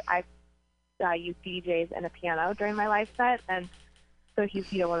so I use DJs and a piano during my live set, and so he's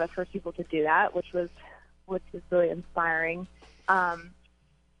one of the first people to do that, which is really inspiring.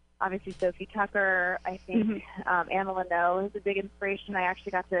 Obviously Sophie Tucker, I think Anna Leno is a big inspiration. I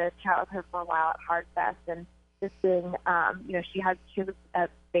actually got to chat with her for a while at Hardfest, and just being, she has a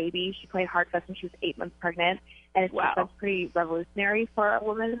baby. She played Hardfest when she was 8 months pregnant, and that's pretty revolutionary for a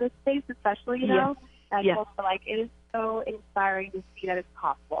woman in this space, especially, And also, it is so inspiring to see that it's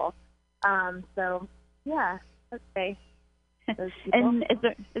possible. Let's say those people. And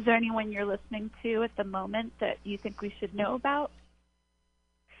is there anyone you're listening to at the moment that you think we should know about?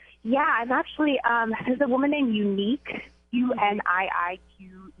 Yeah, I'm actually, there's a woman named Unique,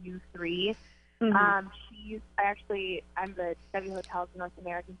 UNIIQU3. I'm the W Hotel's North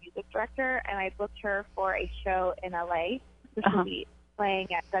American music director, and I booked her for a show in LA. So she'll be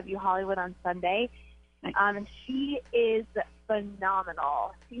playing at W Hollywood on Sunday. And she is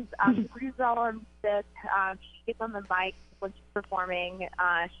phenomenal. She's breathes all on this. She gets on the mic when she's performing.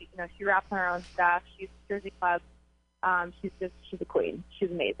 She raps on her own stuff. She's Jersey Club. She's a queen. She's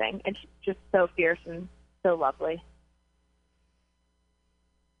amazing, and she's just so fierce and so lovely.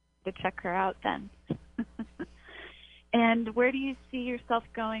 To check her out then. And where do you see yourself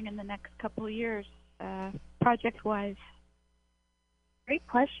going in the next couple of years, project-wise? Great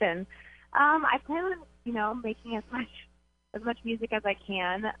question. I plan on, making as much music as I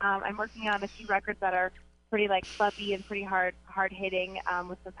can. I'm working on a few records that are pretty like clubby and pretty hard hitting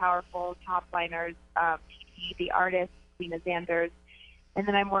with some powerful top liners. PT, the artist, Lena Zanders, and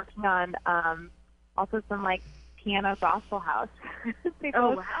then I'm working on also some like piano gospel house.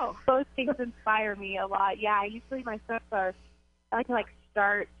 Both things inspire me a lot. Yeah, usually my sets I like to like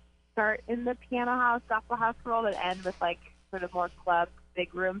start in the piano house, gospel house world, and end with like sort of more club,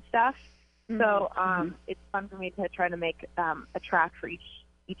 big room stuff. Mm-hmm. So it's fun for me to try to make a track for each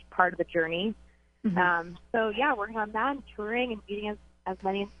part of the journey. Mm-hmm. So yeah, working on that and touring and meeting as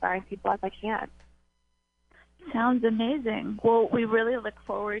many inspiring people as I can. Sounds amazing. Well, we really look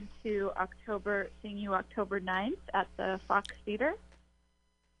forward to seeing you October 9th at the Fox Theater.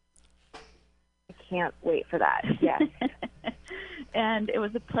 I can't wait for that. Yes. And it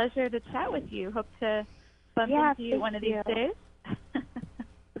was a pleasure to chat with you. Hope to bump into you one of these days.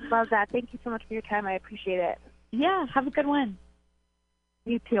 Love that. Thank you so much for your time. I appreciate it. Yeah, have a good one.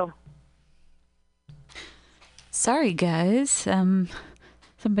 You too. Sorry, guys.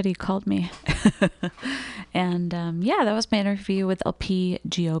 Somebody called me. And that was my interview with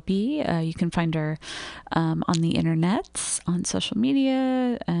LPGOB. You can find her on the internet, on social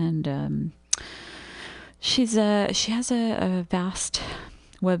media, and she has a vast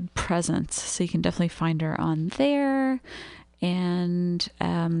web presence, so you can definitely find her on there. And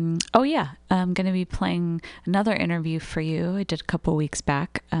I'm going to be playing another interview for you. I did a couple weeks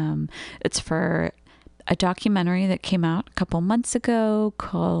back. It's for a documentary that came out a couple months ago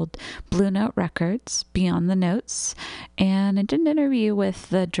called Blue Note Records, Beyond the Notes. And I did an interview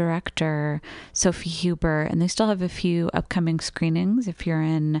with the director, Sophie Huber, and they still have a few upcoming screenings if you're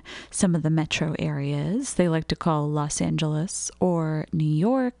in some of the metro areas. They like to call Los Angeles or New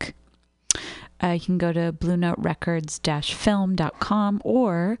York. You can go to bluenoterecords-film.com,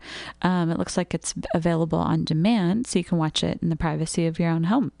 or it looks like it's available on demand, so you can watch it in the privacy of your own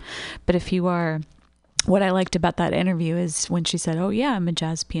home. But if you are... What I liked about that interview is when she said, "Oh yeah, I'm a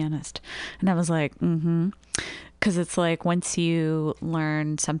jazz pianist." And I was like, because it's like once you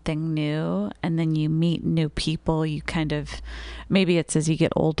learn something new and then you meet new people, you kind of, maybe it's as you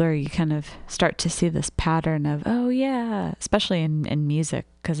get older, you kind of start to see this pattern of, oh yeah, especially in music,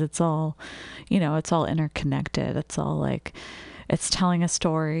 because it's all, it's all interconnected. It's all like, it's telling a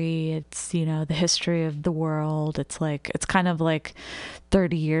story. It's, the history of the world. It's kind of like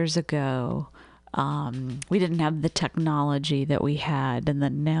 30 years ago. We didn't have the technology that we had, and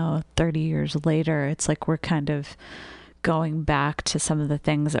then now 30 years later, it's like we're kind of going back to some of the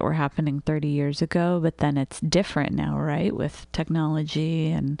things that were happening 30 years ago, but then it's different now, right? With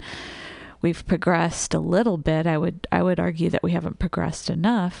technology, and we've progressed a little bit. I would argue that we haven't progressed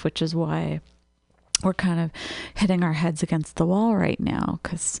enough, which is why we're kind of hitting our heads against the wall right now,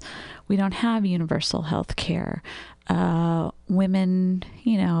 because we don't have universal health care. Women,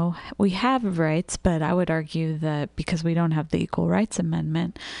 we have rights, but I would argue that because we don't have the Equal Rights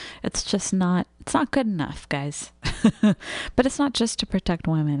Amendment, it's not good enough, guys. But it's not just to protect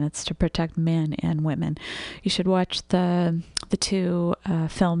women, it's to protect men and women. You should watch the two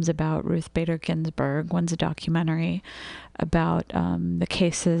films about Ruth Bader Ginsburg. One's a documentary about the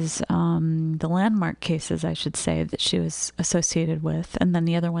cases, the landmark cases, I should say, that she was associated with, and then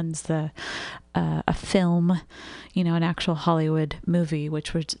the other one's a film, an actual Hollywood movie,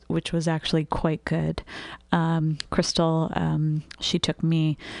 which was actually quite good. Crystal, she took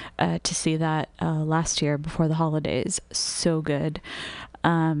me to see that last year before the holidays. So good.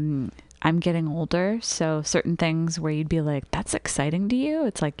 I'm getting older, so certain things where you'd be like, that's exciting to you,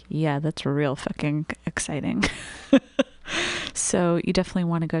 it's like, yeah, that's real fucking exciting. So you definitely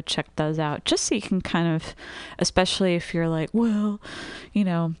want to go check those out, just so you can kind of, especially if you're like, well,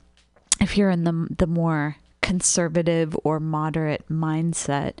 if you're in the more conservative or moderate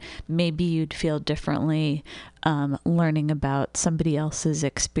mindset, maybe you'd feel differently learning about somebody else's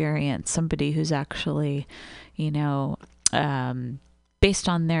experience, somebody who's actually, based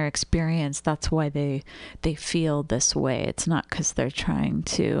on their experience, that's why they feel this way. It's not because they're trying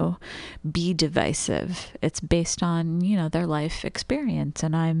to be divisive. It's based on, their life experience.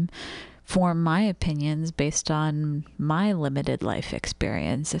 And I'm form my opinions based on my limited life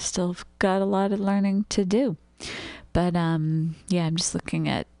experience. I've still got a lot of learning to do. But I'm just looking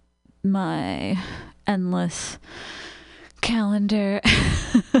at my endless calendar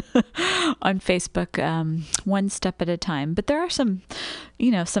on Facebook, one step at a time. But there are some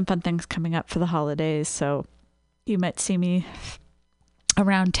fun things coming up for the holidays, so you might see me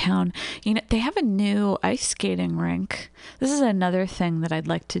around town. They have a new ice skating rink. This is another thing that I'd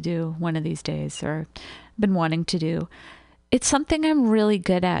like to do one of these days, or been wanting to do. it's something I'm really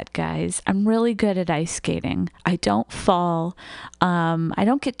good at, guys. I'm really good at ice skating. I don't fall. I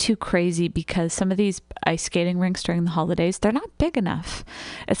don't get too crazy because some of these ice skating rinks during the holidays, they're not big enough.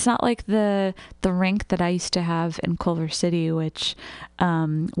 It's not like the rink that I used to have in Culver City, which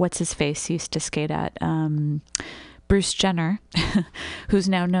what's his face used to skate at. Bruce Jenner, who's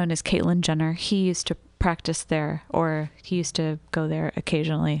now known as Caitlyn Jenner, he used to practice there, or he used to go there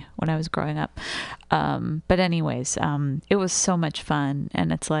occasionally when I was growing up. But anyways, it was so much fun.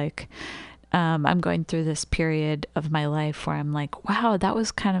 And it's like, I'm going through this period of my life where I'm like, wow, that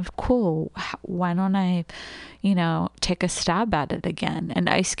was kind of cool. Why don't I, take a stab at it again? And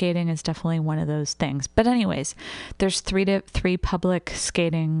ice skating is definitely one of those things. But anyways, there's three public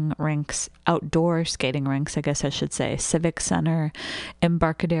skating rinks, outdoor skating rinks, I guess I should say, Civic Center,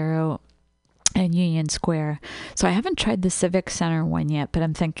 Embarcadero, and Union Square. So I haven't tried the Civic Center one yet, but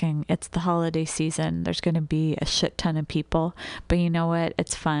I'm thinking it's the holiday season. There's going to be a shit ton of people, but you know what?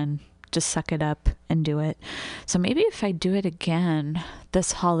 It's fun. Just suck it up and do it. So maybe if I do it again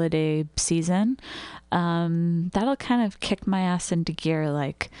this holiday season, that'll kind of kick my ass into gear,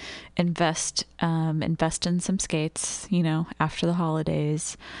 like invest in some skates, after the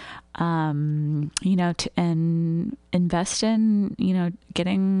holidays, and invest in,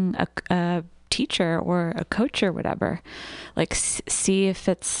 getting a teacher or a coach or whatever, like see if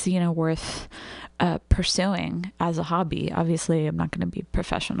it's, worth pursuing as a hobby. Obviously, I'm not going to be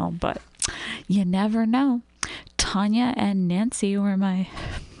professional, but you never know. Tanya and Nancy were my,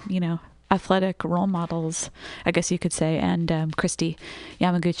 athletic role models, I guess you could say, and Christy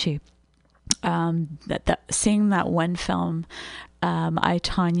Yamaguchi. Seeing that one film, I,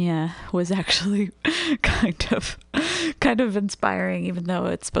 Tanya, was actually kind of inspiring, even though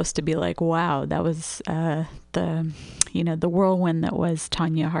it's supposed to be like, wow, that was the whirlwind that was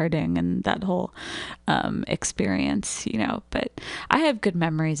Tanya Harding and that whole experience, but I have good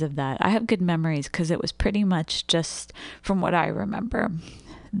memories of that. I have good memories because it was pretty much, just from what I remember,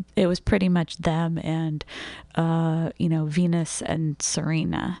 it was pretty much them and Venus and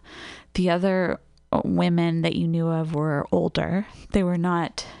Serena. The other women that you knew of were older. They were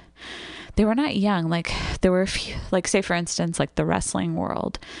not young. Like, there were a few, like, say for instance, like the wrestling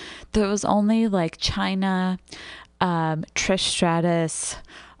world, there was only like China, Trish Stratus,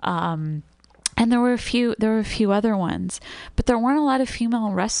 and there were a few other ones, but there weren't a lot of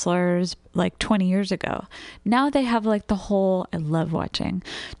female wrestlers like 20 years ago. Now they have like the whole, I love watching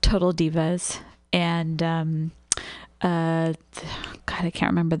Total Divas and God, I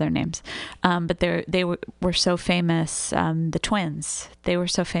can't remember their names. But they were so famous. The twins, they were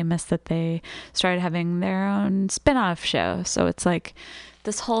so famous that they started having their own spin-off show. So it's like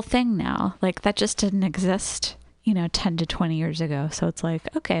this whole thing now, like that just didn't exist, 10 to 20 years ago. So it's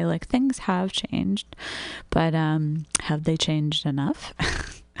like, okay, like things have changed, but have they changed enough?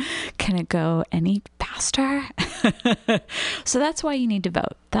 Can it go any faster? So that's why you need to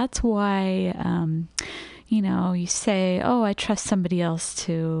vote. That's why, you say, oh, I trust somebody else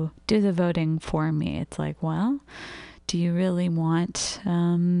to do the voting for me. It's like, well, do you really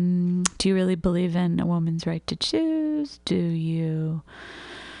believe in a woman's right to choose? Do you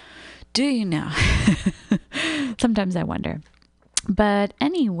know? Sometimes I wonder. But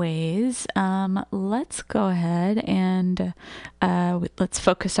anyways, let's go ahead and let's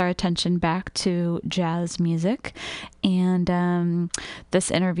focus our attention back to jazz music. And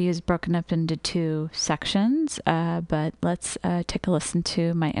this interview is broken up into two sections, but let's take a listen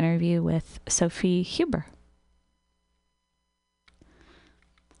to my interview with Sophie Huber.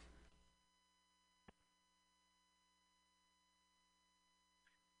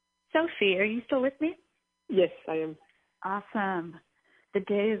 Sophie, are you still with me? Yes, I am. Awesome. The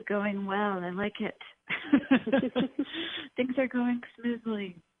day is going well. I like it. Things are going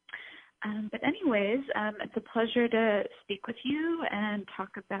smoothly. But anyways, it's a pleasure to speak with you and talk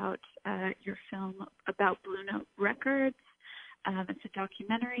about your film about Blue Note Records. It's a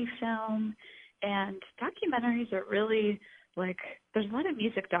documentary film, and documentaries are really, like, there's a lot of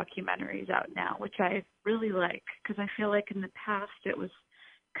music documentaries out now, which I really like, because I feel like in the past it was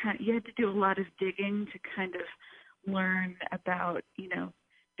you had to do a lot of digging to kind of learn about,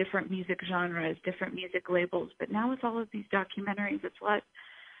 different music genres, different music labels. But now with all of these documentaries, it's a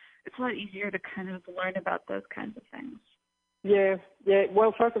lot easier to kind of learn about those kinds of things. Yeah.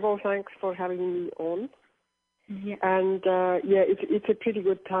 Well, first of all, thanks for having me on. Yeah. And it's a pretty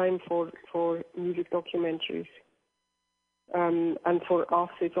good time for music documentaries. And for us,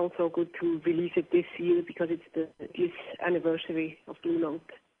 it's also good to release it this year because it's this anniversary of Blue Note.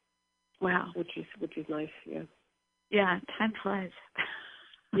 Wow. Which is nice. Yeah. Yeah. Time flies.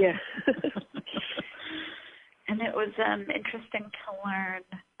 Yeah. And it was interesting to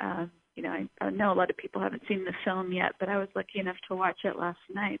learn. You know, I know a lot of people haven't seen the film yet, but I was lucky enough to watch it last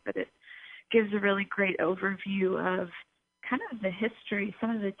night. But it gives a really great overview of kind of the history, some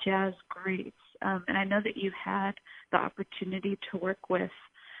of the jazz greats. And I know that you had the opportunity to work with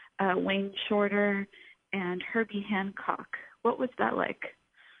Wayne Shorter and Herbie Hancock. What was that like?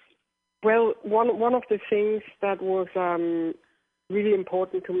 Well, one of the things that was really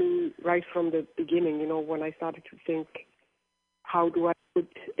important to me right from the beginning, you know, when I started to think, how do I put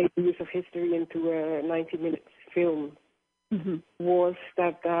 8 years of history into a 90-minute film, was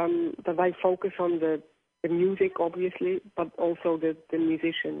that I focus on the music, obviously, but also the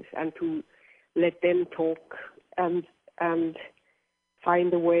musicians, and to let them talk and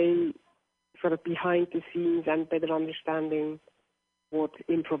find a way sort of behind the scenes and better understanding what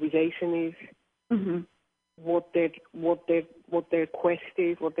improvisation is, what their quest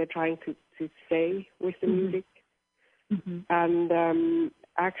is, what they're trying to say with the music. And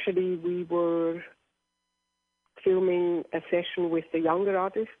actually we were filming a session with the younger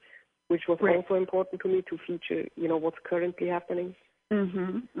artists, which was also important to me to feature, you know, what's currently happening.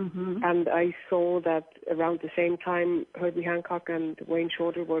 And I saw that around the same time Herbie Hancock and Wayne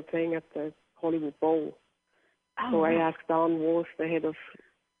Shorter were playing at the Hollywood Bowl. So I asked Don Walsh, the head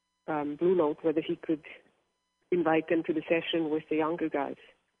of Blue Note, whether he could invite them to the session with the younger guys.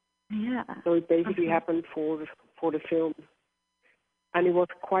 Yeah. So it basically happened for the film. And it was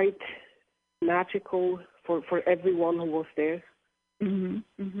quite magical for everyone who was there.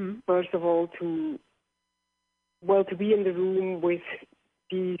 First of all, to be in the room with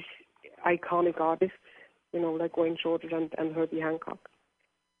these iconic artists, you know, like Wayne Shorter and Herbie Hancock,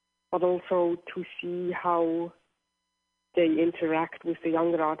 but also to see how they interact with the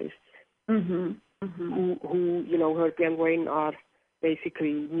younger artists, who you know, Herbie and Wayne are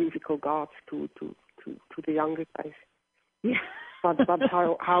basically musical gods to the younger guys. Yeah. but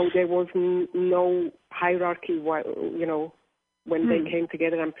how there was no hierarchy, you know, when they came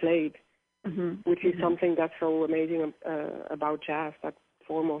together and played, which is something that's so amazing about jazz, that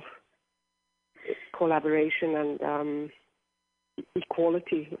form of collaboration and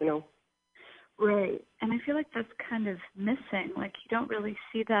equality, you know. Right. And I feel like that's kind of missing. Like, you don't really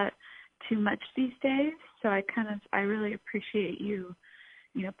see that too much these days. So I really appreciate you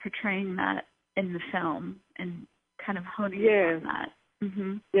know, portraying that in the film and kind of honing in on that.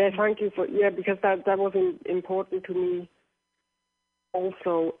 Yeah, thank you because that was important to me.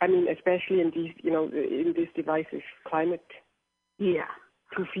 Also, I mean, especially in these, you know, in this divisive climate. Yeah.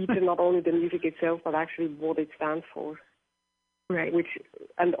 To feature not only the music itself, but actually what it stands for. Right.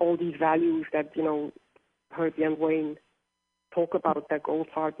 And all these values that, you know, Herbie and Wayne talk about that go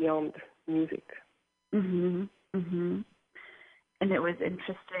far beyond music. And it was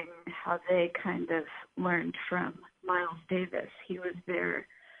interesting how they kind of learned from Miles Davis. He was their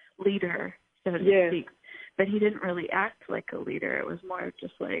leader, so to speak. But he didn't really act like a leader. It was more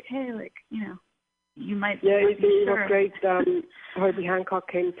just like, hey, like, you know, you might be it sure. was great. Herbie Hancock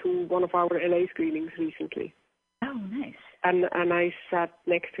came to one of our LA screenings recently. Oh, nice. And I sat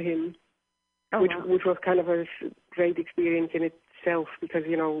next to him, which was kind of a great experience in itself, because,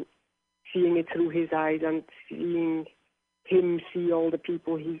 you know, seeing it through his eyes and seeing him see all the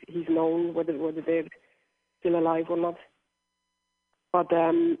people he's known, whether they're still alive or not. But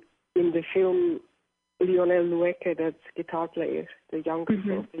in the film, Lionel Lueke, that's guitar player, the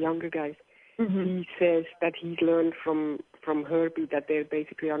younger guys, he says that he's learned from Herbie that there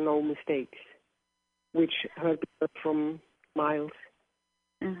basically are no mistakes, which Herbie learned from Miles.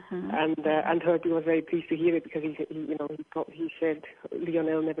 And Herbie was very pleased to hear it, because he said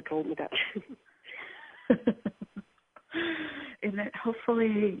Lionel never told me that. And that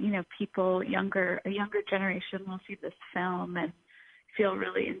hopefully, you know, a younger generation will see this film and feel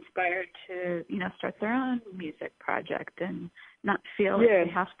really inspired to, you know, start their own music project and not feel like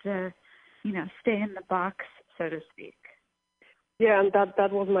they have to, you know, stay in the box, so to speak. Yeah, and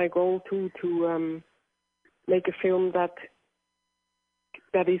that was my goal too, to make a film that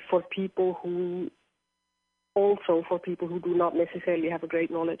is for people who do not necessarily have a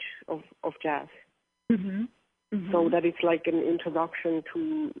great knowledge of jazz. So that it's like an introduction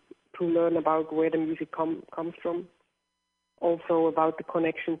to learn about where the music comes from. Also about the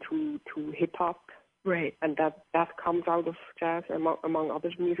connection to hip hop, right? And that comes out of jazz among other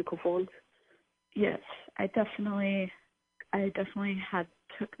musical forms. Yes, I definitely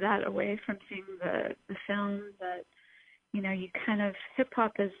took that away from seeing the film. That, you know, you kind of, hip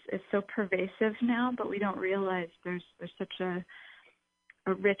hop is so pervasive now, but we don't realize there's such a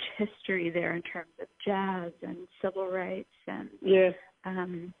rich history there in terms of jazz and civil rights and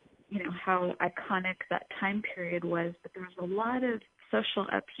how iconic that time period was, but there was a lot of social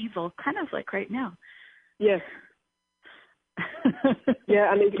upheaval, kind of like right now. Yes.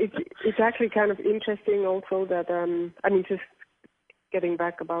 Yeah, and it's actually kind of interesting also that, just getting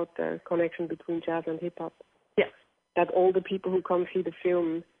back about the connection between jazz and hip-hop. Yes. That all the people who come see the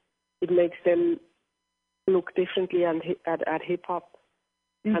film, it makes them look differently at hip-hop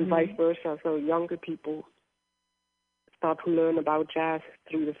and vice versa. So younger people start to learn about jazz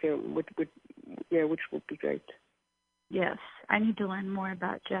through the film, which would be great. Yes, I need to learn more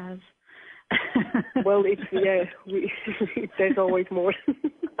about jazz. Well, there's always more.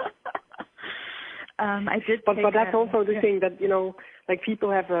 I did, but that's also the thing that like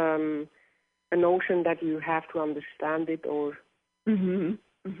people have a notion that you have to understand it or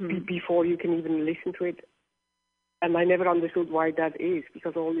before you can even listen to it, and I never understood why that is,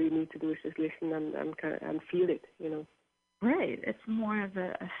 because all you need to do is just listen and feel it, Right, it's more of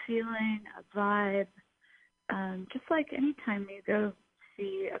a feeling, a vibe. Just like anytime you go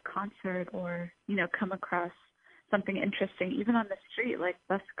see a concert or, come across something interesting, even on the street, like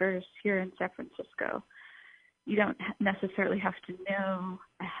buskers here in San Francisco, you don't necessarily have to know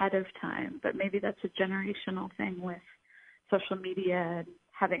ahead of time, but maybe that's a generational thing with social media and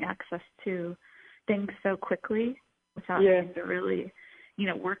having access to things so quickly without having to really,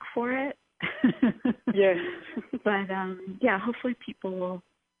 work for it. Yes. But, hopefully people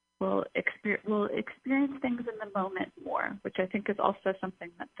will experience things in the moment more, which I think is also something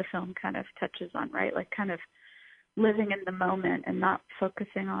that the film kind of touches on, right? Like kind of living in the moment and not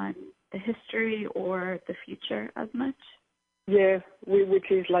focusing on the history or the future as much. Yeah, which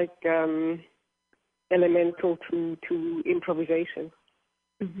is like elemental to improvisation.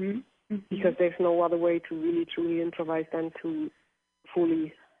 Because there's no other way to really truly improvise than to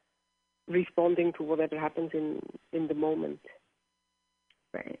fully responding to whatever happens in the moment.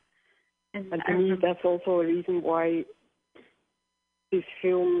 Right. And to me, that's also a reason why this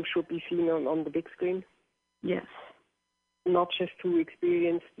film should be seen on the big screen. Yes. Not just to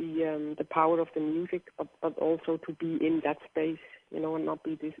experience the power of the music, but also to be in that space, and not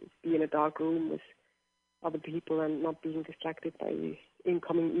be in a dark room with other people and not being distracted by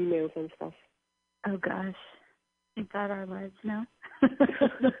incoming emails and stuff. Oh gosh, ain't that our lives now?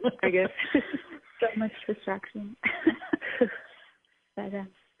 I guess. So much distraction. But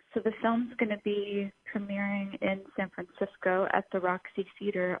so the film's going to be premiering in San Francisco at the Roxy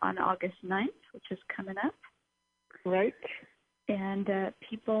Theater on August 9th, which is coming up. Right. And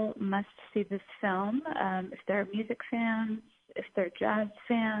people must see this film if they're music fans, if they're jazz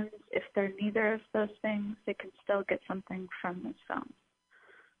fans, if they're neither of those things, they can still get something from this film.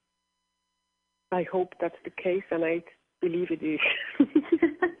 I hope that's the case, and I believe it is.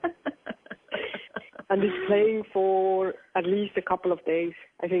 And it's playing for at least a couple of days.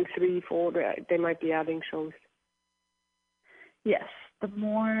 I think 3, 4. They might be adding shows. Yes, the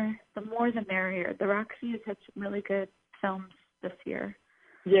more the merrier. The Roxy has had some really good films this year.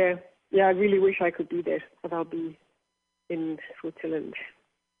 Yeah. I really wish I could be there, but I'll be in Switzerland.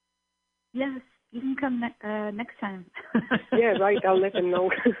 Yes, you can come next time. Yeah, right. I'll let them know.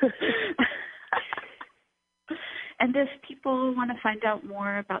 And if people want to find out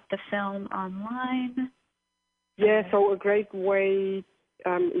more about the film online? Yeah, so a great way,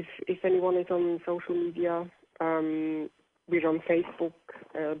 if anyone is on social media, we're on Facebook,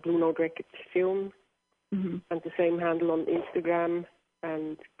 Blue Note Records Film, and the same handle on Instagram,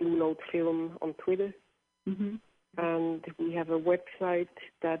 and Blue Note Film on Twitter. And we have a website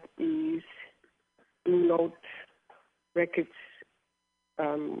that is Blue Note Records,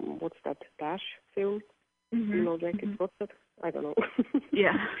 what's that, dash film? Blue Note Records, what's that? I don't know.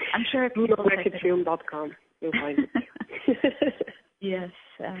 Yeah, I'm sure if people BlueNoteRecordsFilm.com, you'll find it. Yes,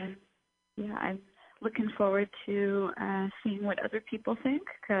 I'm looking forward to seeing what other people think,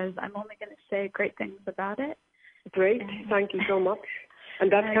 because I'm only going to say great things about it. Great, thank you so much.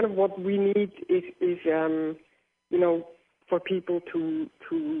 And that's kind of what we need is for people to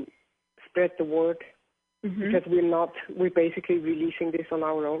spread the word, because we're basically releasing this on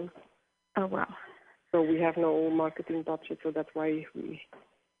our own. Oh, wow. So we have no marketing budget, so that's why we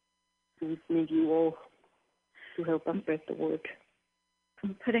need you all to help us spread the word.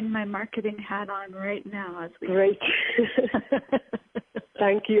 I'm putting my marketing hat on right now as we Great.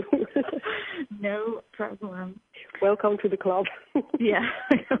 Thank you. No problem. Welcome to the club. Yeah,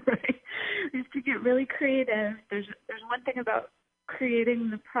 right. We have to get really creative. There's one thing about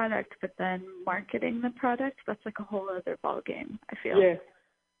creating the product, but then marketing the product, that's like a whole other ballgame, I feel. Yeah.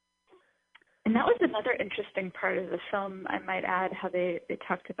 And that was another interesting part of the film, I might add, how they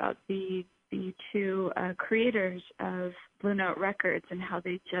talked about the the two creators of Blue Note Records and how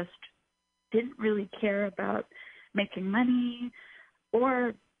they just didn't really care about making money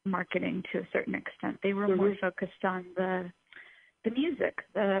or marketing to a certain extent. They were more focused on the music,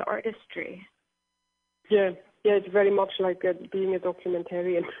 the artistry. Yeah, it's very much like being a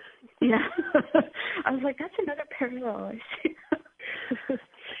documentarian. Yeah. I was like, that's another parallel I see.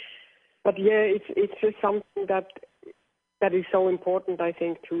 But yeah, it's just something that is so important, I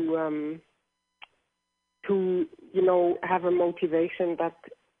think, to have a motivation that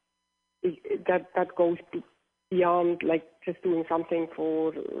goes beyond like just doing something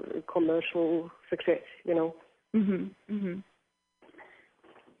for commercial success, Yeah.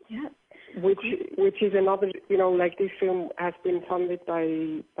 Which is another, like this film has been funded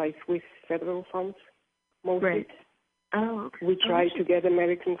by Swiss federal funds mostly. Right. Oh, okay. We tried to get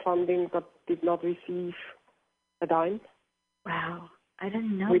American funding but did not receive a dime. Wow. I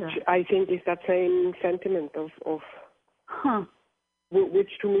didn't know which that. Which I think is that same sentiment of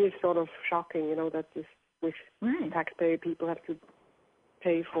which to me is sort of shocking, that this with taxpayer people have to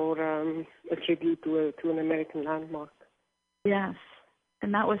pay for a tribute to an American landmark. Yes.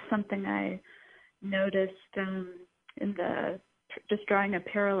 And that was something I noticed just drawing a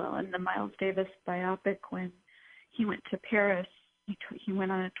parallel in the Miles Davis biopic. When he went to Paris, he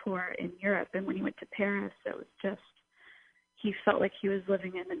went on a tour in Europe, and when he went to Paris, it was just, he felt like he was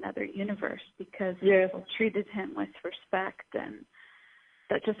living in another universe because people treated him with respect, and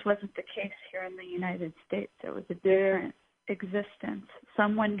that just wasn't the case here in the United States. It was a different existence. So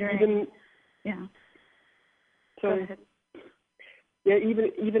I'm wondering, So, go ahead. Yeah,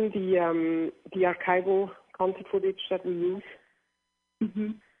 even the archival concert footage that we use,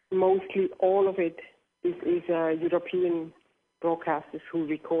 mostly all of it is European broadcasters who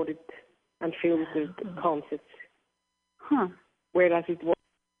recorded and filmed the concerts. Whereas it was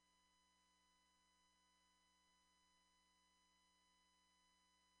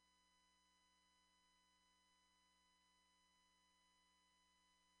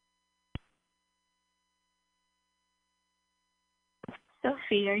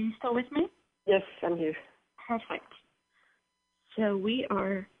Sophie, are you still with me? Yes, I'm here. Perfect. So we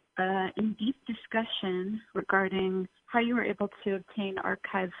are in deep discussion regarding how you were able to obtain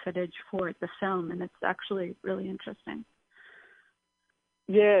archive footage for the film, and it's actually really interesting.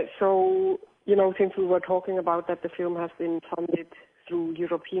 Yeah, so, since we were talking about that the film has been funded through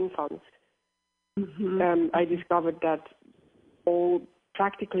European funds, I discovered that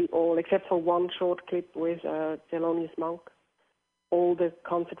practically all, except for one short clip with Thelonious Monk, all the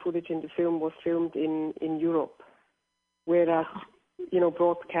concert footage in the film was filmed in Europe, whereas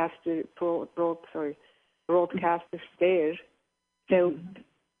broadcasters there felt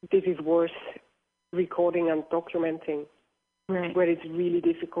this is worth recording and documenting, where it's really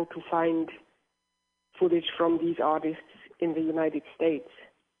difficult to find footage from these artists in the United States,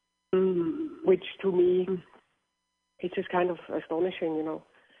 which to me it's just kind of astonishing,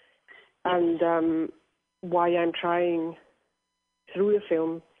 and why I'm trying through the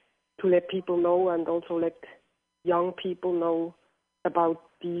film to let people know and also let young people know about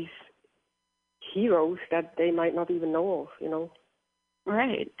these heroes that they might not even know of,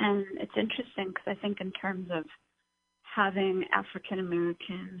 Right, and it's interesting because I think in terms of having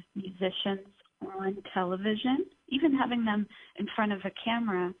African-American musicians on television, even having them in front of a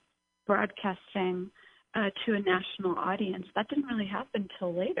camera broadcasting to a national audience, that didn't really happen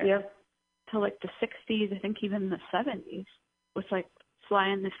till later. Yeah. Till like the 60s, I think even the 70s, with like Sly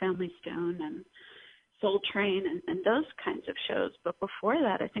and the Family Stone and Soul Train and those kinds of shows. But before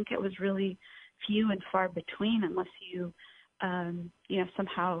that, I think it was really few and far between unless you,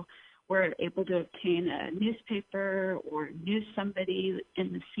 somehow were able to obtain a newspaper or knew somebody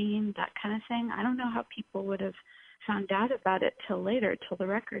in the scene, that kind of thing. I don't know how people would have found out about it till later, till the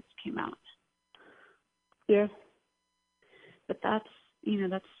records came out. Yeah. But that's,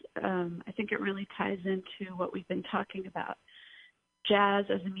 I think it really ties into what we've been talking about. Jazz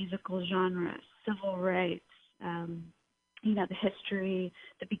as a musical genre, civil rights, the history,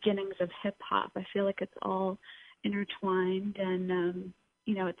 the beginnings of hip-hop. I feel like it's all intertwined, and,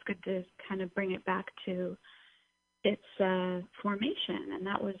 it's good to kind of bring it back to its formation, and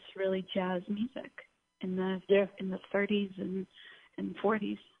that was really jazz music in the 30s and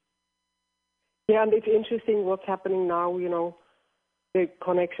 40s. Yeah, and it's interesting what's happening now, the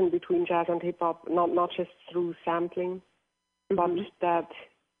connection between jazz and hip-hop, not just through sampling, but that,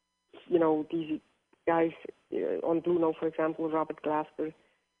 these guys on Blue Note, for example, Robert Glasper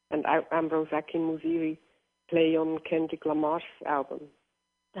and Ambrose Akin-Muzieri play on Kendrick Lamar's album.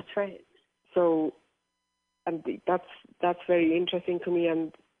 That's right. So, and that's very interesting to me,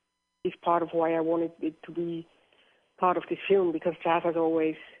 and is part of why I wanted it to be part of this film, because jazz has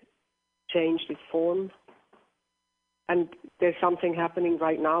always changed its form. And there's something happening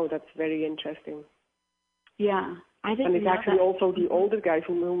right now that's very interesting. Yeah, I didn't And it's know actually that. also the older guys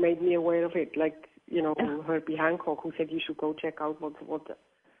who made me aware of it, like, Herbie Hancock, who said you should go check out what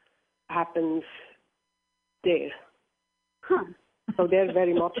happens there. Huh. So they're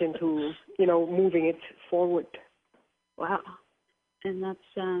very much into, moving it forward. Wow. And that's,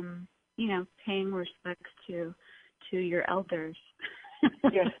 paying respects to your elders.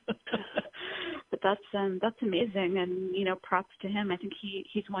 Yes. But that's amazing, and props to him. I think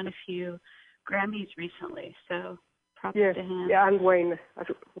he's won a few Grammys recently, so props to him. Yeah, and Wayne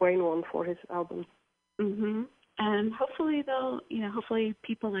won for his album. Mhm. And hopefully hopefully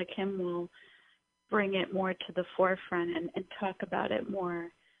people like him will bring it more to the forefront and talk about it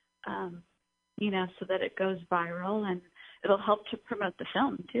more, so that it goes viral, and it'll help to promote the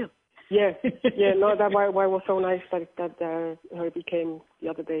film too. Yeah, no, that why was so nice that Herbie came the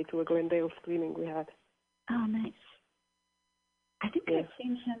other day to a Glendale screening we had. Oh, nice. I think I've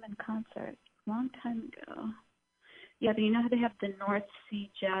seen him in concert a long time ago. Yeah, but you know how they have the North Sea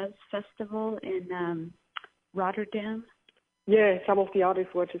Jazz Festival in Rotterdam? Yeah, some of the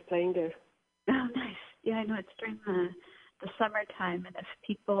artists were just playing there. Oh, nice. Yeah, I know it's during the summertime, and if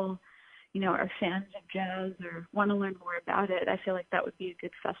people, are fans of jazz or want to learn more about it, I feel like that would be a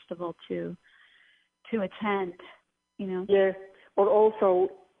good festival to attend, Yeah, or also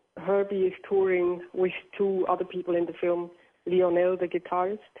Herbie is touring with two other people in the film, Lionel, the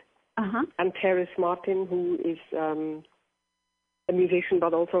guitarist, and Terrace Martin, who is a musician,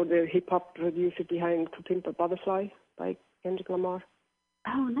 but also the hip-hop producer behind To Pimp a Butterfly by Kendrick Lamar.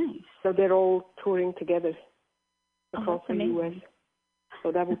 Oh, nice. So they're all touring together across the amazing. U.S.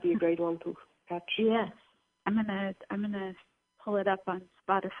 So that would be a great one to catch. Yes. I'm gonna pull it up on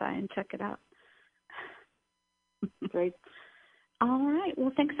Spotify and check it out. Great. All right.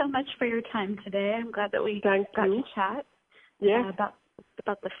 Well, thanks so much for your time today. I'm glad that we got to chat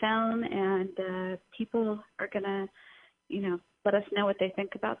about the film, and people are gonna, let us know what they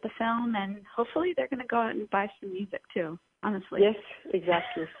think about the film, and hopefully they're gonna go out and buy some music too. Honestly. Yes,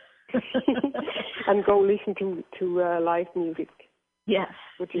 exactly. And go listen to live music. Yes.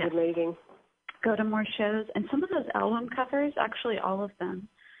 Which is amazing. Go to more shows, and some of those album covers, actually all of them,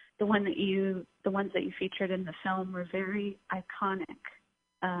 the ones that you featured in the film were very iconic.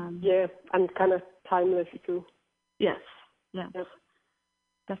 And kind of timeless too. Yes.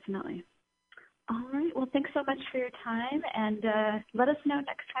 Definitely. All right. Well, thanks so much for your time, and let us know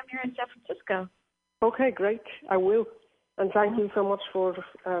next time you're in San Francisco. Okay, great. I will. And thank you so much for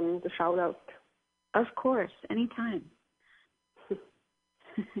the shout out. Of course, anytime.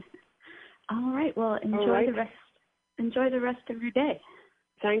 All right. Well, enjoy the rest of your day.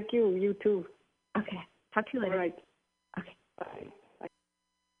 Thank you. You too. Okay. Talk to you later. All right. Okay. Bye.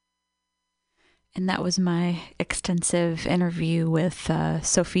 And that was my extensive interview with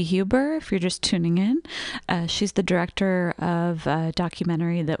Sophie Huber, if you're just tuning in. She's the director of a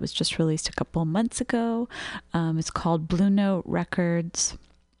documentary that was just released a couple of months ago. It's called Blue Note Records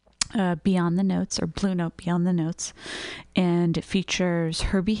Beyond the Notes, or Blue Note Beyond the Notes. And it features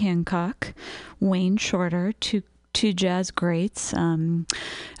Herbie Hancock, Wayne Shorter, two jazz greats.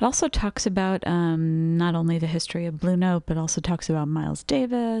 It also talks about not only the history of Blue Note, but also talks about Miles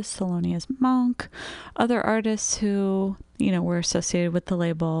Davis, Thelonious Monk, other artists who, were associated with the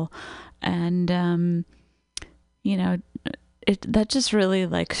label. And, that just really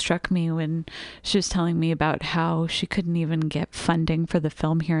struck me when she was telling me about how she couldn't even get funding for the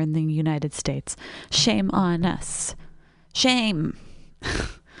film here in the United States. Shame on us. Shame.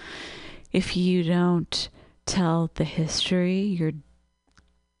 If you don't tell the history, you're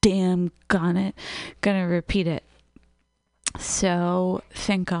damn gonna repeat it. So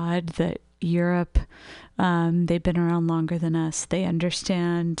thank God that Europe, they've been around longer than us. They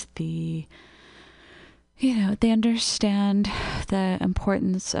understand the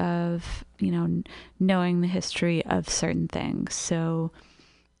importance of, knowing the history of certain things. So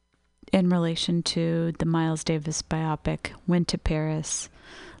in relation to the Miles Davis biopic, went to Paris,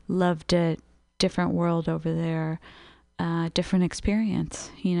 loved it, different world over there, different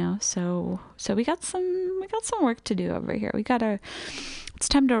experience, so we got some work to do over here. It's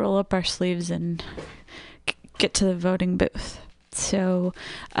time to roll up our sleeves and get to the voting booth. So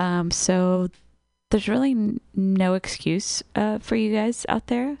there's really no excuse for you guys out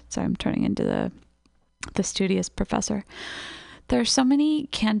there. Sorry, I'm turning into the studious professor. There are so many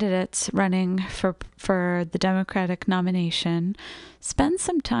candidates running for the Democratic nomination. Spend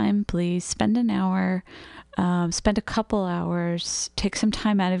some time, please. Spend an hour spend a couple hours, take some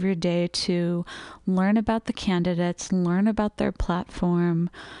time out of your day to learn about the candidates, learn about their platform,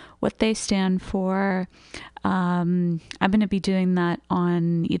 what they stand for. I'm going to be doing that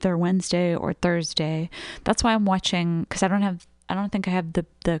on either Wednesday or Thursday. That's why I'm watching, because I don't think I have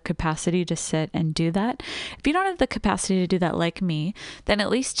the capacity to sit and do that. If you don't have the capacity to do that like me, then at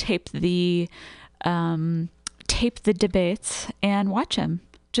least tape the debates and watch them.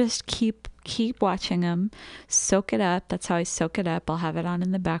 Just keep watching them, soak it up. That's how I soak it up. I'll have it on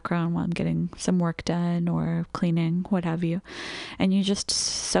in the background while I'm getting some work done or cleaning, what have you. And you just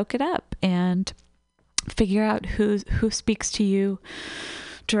soak it up and figure out who speaks to you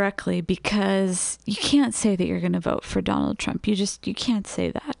directly, because you can't say that you're going to vote for Donald Trump. You can't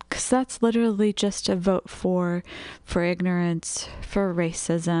say that, because that's literally just a vote for ignorance, for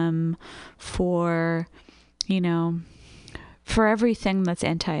racism, for, for everything that's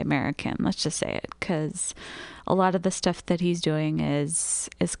anti-American. Let's just say it, because a lot of the stuff that he's doing is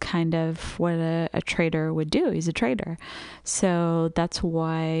kind of what a traitor would do. He's a traitor. So that's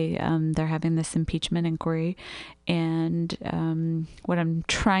why they're having this impeachment inquiry. And what I'm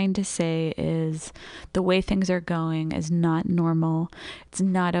trying to say is the way things are going is not normal. It's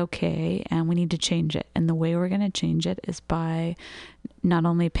not okay, and we need to change it. And the way we're going to change it is by not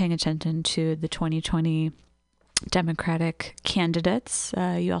only paying attention to the 2020 Democratic candidates.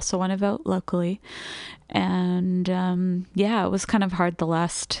 You also want to vote locally. And it was kind of hard the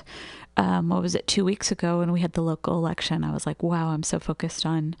last, 2 weeks ago when we had the local election. I was like, wow, I'm so focused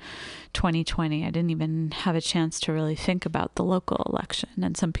on 2020. I didn't even have a chance to really think about the local election.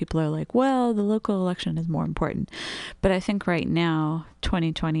 And some people are like, well, the local election is more important. But I think right now,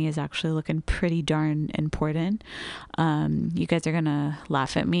 2020 is actually looking pretty darn important. You guys are going to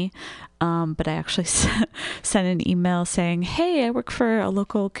laugh at me. But I actually sent an email saying, hey, I work for a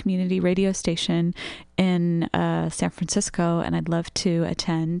local community radio station in San Francisco, and I'd love to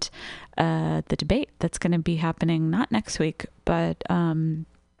attend the debate that's going to be happening not next week, but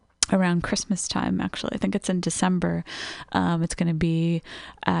around Christmas time, actually. I think it's in December. It's going to be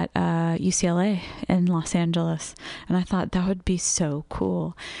at UCLA in Los Angeles. And I thought that would be so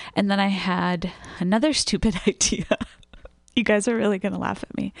cool. And then I had another stupid idea. You guys are really going to laugh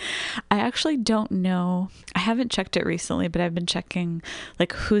at me. I actually don't know. I haven't checked it recently, but I've been checking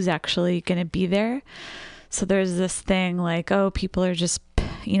like who's actually going to be there. So there's this thing like, oh, people are just,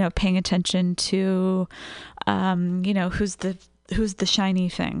 paying attention to, who's the shiny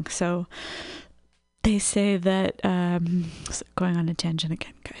thing. So they say that, going on a tangent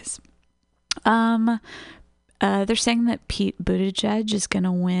again, guys. They're saying that Pete Buttigieg is going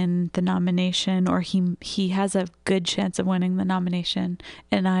to win the nomination, or he has a good chance of winning the nomination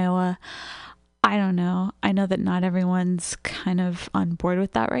in Iowa. I don't know. I know that not everyone's kind of on board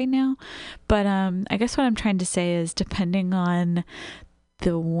with that right now. But I guess what I'm trying to say is, depending on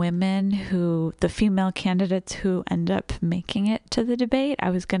the female candidates who end up making it to the debate,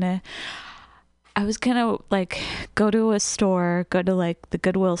 I was gonna like go to a store, go to like the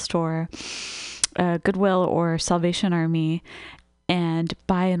Goodwill store, Goodwill or Salvation Army, and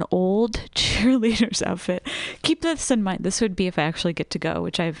buy an old cheerleader's outfit. Keep this in mind. This would be if I actually get to go,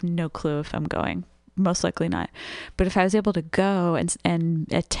 which I have no clue if I'm going. Most likely not. But if I was able to go and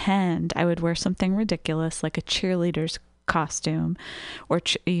attend, I would wear something ridiculous like a cheerleader's costume or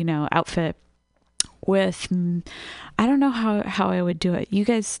outfit with, I don't know how I would do it. You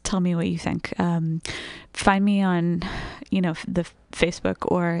guys tell me what you think. Find me on the Facebook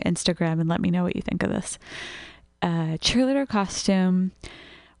or Instagram and let me know what you think of this cheerleader costume.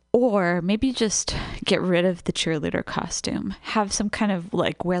 Or maybe just get rid of the cheerleader costume. Have some kind of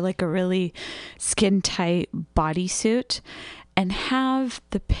wear a really skin tight bodysuit, and have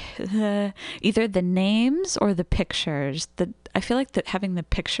the either the names or the pictures. I feel like that having the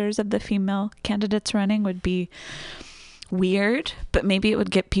pictures of the female candidates running would be weird, but maybe it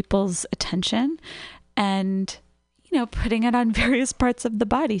would get people's attention. And putting it on various parts of the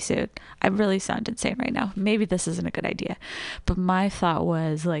bodysuit. I really sound insane right now. Maybe this isn't a good idea. But my thought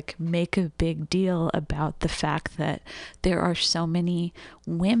was make a big deal about the fact that there are so many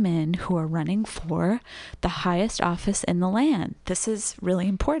women who are running for the highest office in the land. This is really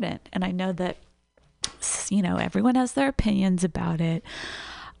important. And I know that, everyone has their opinions about it.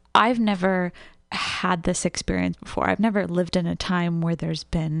 I've never had this experience before. I've never lived in a time where there's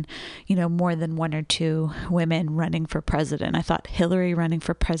been, more than one or two women running for president. I thought Hillary running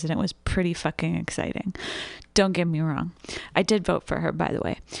for president was pretty fucking exciting. Don't get me wrong. I did vote for her, by the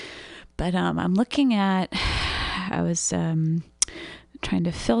way. But I'm looking at, I was trying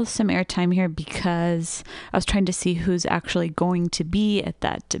to fill some airtime here because I was trying to see who's actually going to be at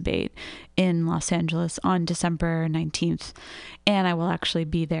that debate in Los Angeles on December 19th. And I will actually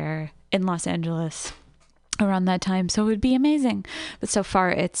be there in Los Angeles around that time, so it would be amazing. But so far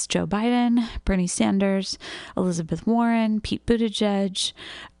it's Joe Biden, Bernie Sanders, Elizabeth Warren, Pete Buttigieg,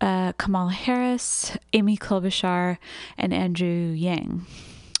 Kamala Harris, Amy Klobuchar, and Andrew Yang.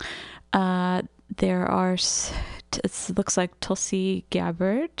 There are, it looks like Tulsi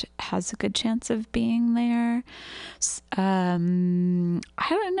Gabbard has a good chance of being there. I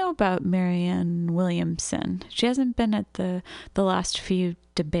don't know about Marianne Williamson. She hasn't been at the last few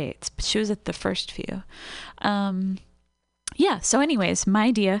debates, but she was at the first few. Yeah, so anyways, my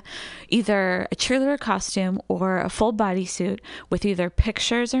idea, either a cheerleader costume or a full bodysuit with either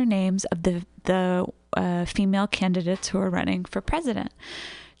pictures or names of the female candidates who are running for president.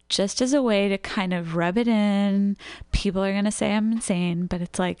 Just as a way to kind of rub it in. People are going to say I'm insane, but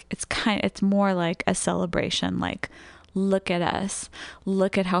it's more like a celebration. Like, look at us.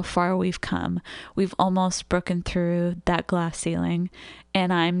 Look at how far we've come. We've almost broken through that glass ceiling,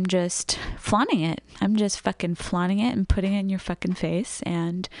 and I'm just flaunting it. I'm just fucking flaunting it and putting it in your fucking face,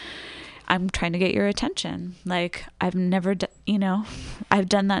 and I'm trying to get your attention. Like, I've never I've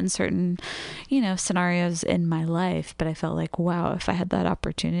done that in certain, scenarios in my life, but I felt like, wow, if I had that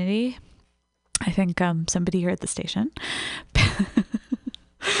opportunity, I think somebody here at the station,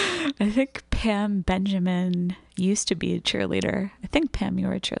 I think Pam Benjamin used to be a cheerleader. I think, Pam, you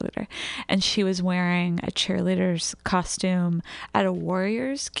were a cheerleader. And she was wearing a cheerleader's costume at a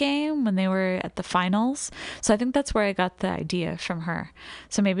Warriors game when they were at the finals. So I think that's where I got the idea from her.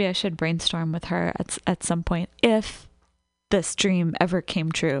 So maybe I should brainstorm with her at some point if this dream ever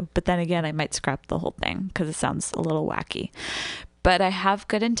came true. But then again, I might scrap the whole thing because it sounds a little wacky. But I have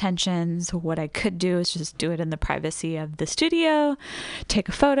good intentions. What I could do is just do it in the privacy of the studio, take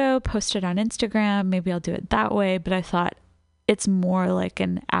a photo, post it on Instagram. Maybe I'll do it that way. But I thought it's more like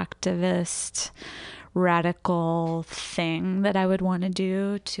an activist, radical thing that I would want to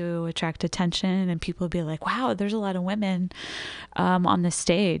do to attract attention. And people would be like, wow, there's a lot of women on the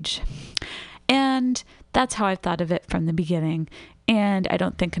stage. And that's how I've thought of it from the beginning. And I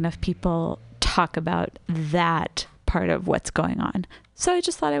don't think enough people talk about that part of what's going on. So I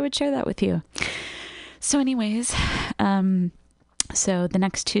just thought I would share that with you. So anyways, so the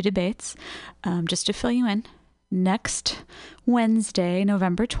next two debates, just to fill you in, next Wednesday,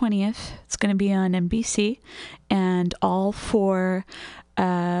 November 20th, it's going to be on NBC, and all four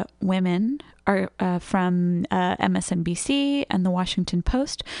women are from MSNBC and the Washington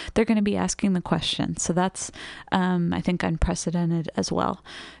Post. They're going to be asking the question. So that's, I think, unprecedented as well.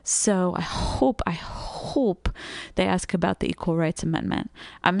 So I hope they ask about the Equal Rights Amendment.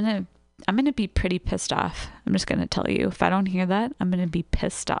 I'm going to be pretty pissed off. I'm just going to tell you, if I don't hear that, I'm going to be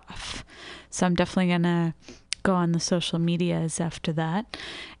pissed off. So I'm definitely going to go on the social medias after that.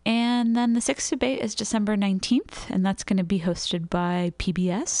 And then the sixth debate is December 19th, and that's going to be hosted by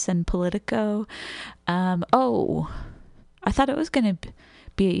PBS and Politico. I thought it was going to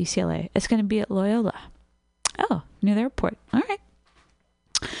be at UCLA. It's going to be at Loyola. Oh, near the airport. All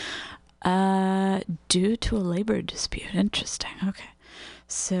right. Due to a labor dispute. Interesting. Okay.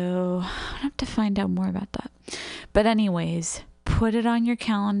 So I have to find out more about that. But anyways, put it on your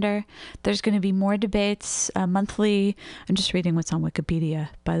calendar. There's going to be more debates, monthly. I'm just reading what's on Wikipedia,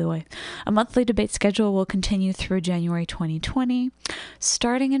 by the way. A monthly debate schedule will continue through January 2020.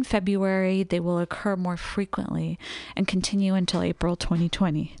 Starting in February, they will occur more frequently and continue until April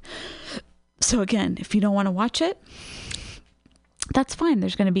 2020. So again, if you don't want to watch it, that's fine.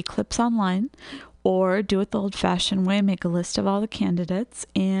 There's going to be clips online, or do it the old-fashioned way, make a list of all the candidates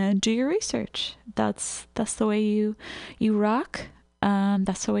and do your research. That's the way you rock.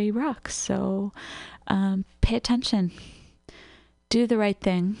 That's the way you rock. So pay attention. Do the right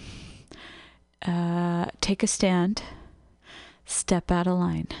thing. Take a stand. Step out of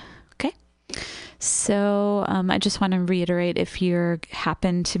line. Okay? So I just want to reiterate, if you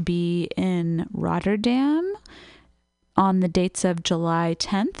happen to be in Rotterdam on the dates of July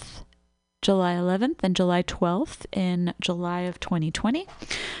 10th, July 11th, and July 12th in July of 2020.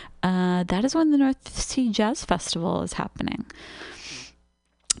 That is when the North Sea Jazz Festival is happening.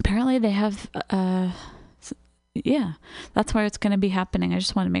 Apparently they have, that's where it's going to be happening. I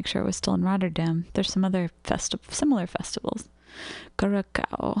just want to make sure it was still in Rotterdam. There's some other similar festivals.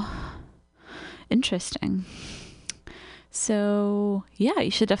 Curacao. Interesting. So, yeah,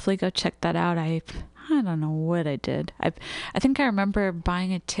 you should definitely go check that out. I don't know what I did. I think I remember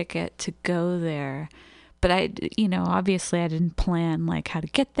buying a ticket to go there, but obviously I didn't plan like how to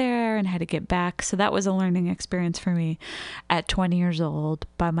get there and how to get back. So that was a learning experience for me at 20 years old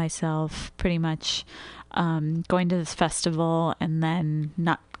by myself, pretty much, going to this festival and then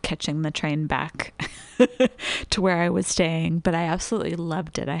not catching the train back to where I was staying. But I absolutely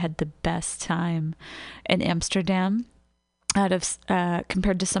loved it. I had the best time in Amsterdam out of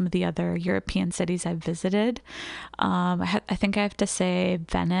compared to some of the other European cities I've visited. I think I have to say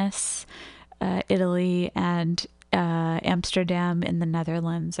Venice, Italy, and Amsterdam in the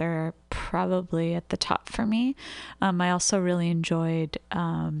Netherlands are probably at the top for me. I also really enjoyed,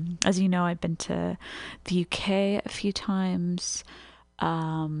 as you know, I've been to the UK a few times.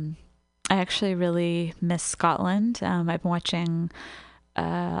 I actually really miss Scotland. I've been watching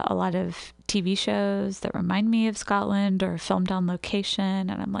a lot of TV shows that remind me of Scotland or filmed on location,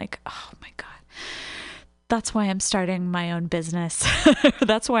 and I'm like, oh my God, that's why I'm starting my own business.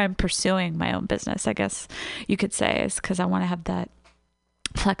 That's why I'm pursuing my own business, I guess you could say, is because I want to have that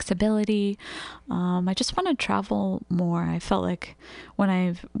flexibility. I just want to travel more. I felt like when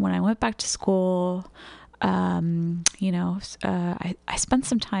I went back to school, I spent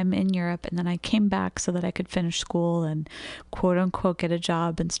some time in Europe, and then I came back so that I could finish school and quote unquote get a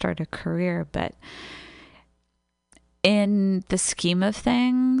job and start a career. But in the scheme of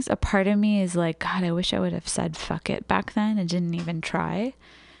things, a part of me is like, God, I wish I would have said fuck it back then and didn't even try.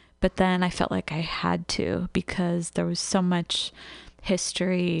 But then I felt like I had to, because there was so much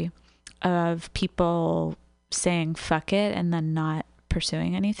history of people saying fuck it and then not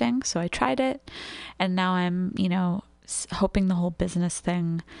pursuing anything. So I tried it, and now I'm, hoping the whole business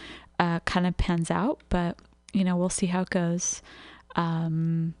thing kind of pans out, but we'll see how it goes.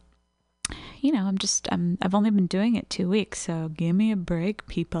 I've only been doing it 2 weeks, so give me a break,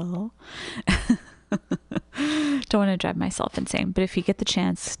 people. Don't want to drive myself insane, but if you get the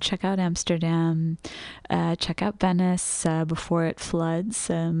chance, check out Amsterdam, check out Venice before it floods.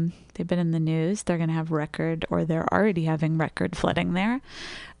 They've been in the news. They're going to have they're already having record flooding there.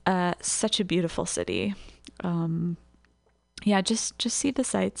 Such a beautiful city. Just see the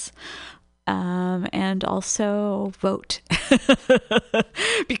sights. And also vote,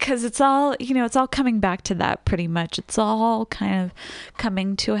 because it's all coming back to that pretty much. It's all kind of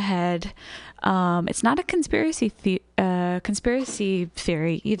coming to a head. It's not a conspiracy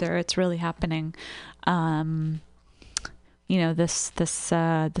theory either. It's really happening. This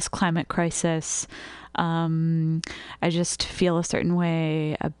climate crisis. I just feel a certain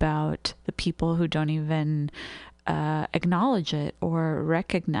way about the people who don't even acknowledge it or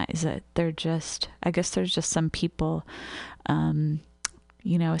recognize it. I guess there's just some people,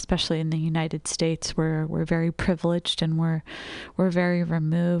 especially in the United States, where we're very privileged and we're very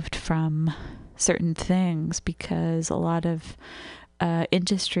removed from certain things because a lot of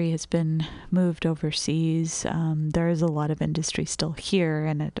industry has been moved overseas. There is a lot of industry still here,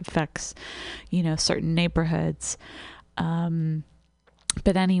 and it affects, certain neighborhoods.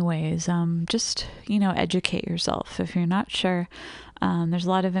 But anyways, just, educate yourself. If you're not sure, there's a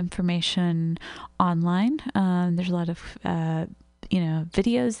lot of information online. There's a lot of,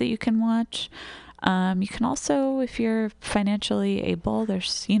 videos that you can watch. You can also, if you're financially able,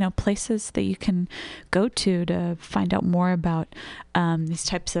 there's, places that you can go to find out more about these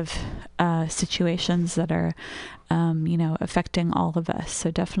types of situations that are, affecting all of us.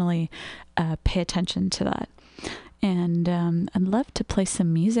 So definitely pay attention to that. And I'd love to play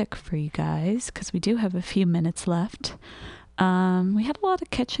some music for you guys because we do have a few minutes left. We had a lot of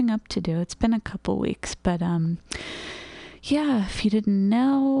catching up to do. It's been a couple weeks, but if you didn't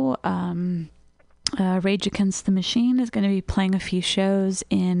know, Rage Against the Machine is going to be playing a few shows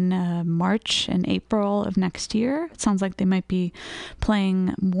in March and April of next year. It sounds like they might be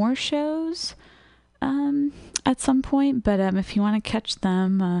playing more shows at some point, but if you want to catch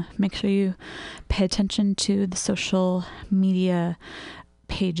them, make sure you pay attention to the social media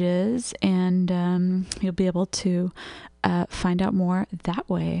pages, and you'll be able to find out more that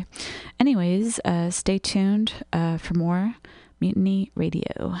way. Anyways, stay tuned for more Mutiny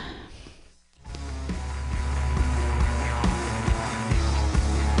Radio.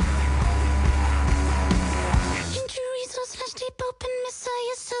 Deep open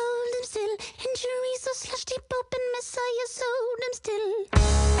Messiah sold him still. Injuries so slash deep open Messiah sold him still.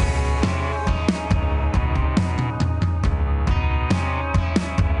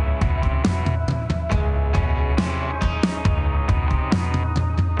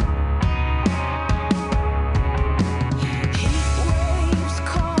 Heat waves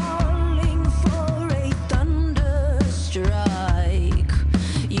call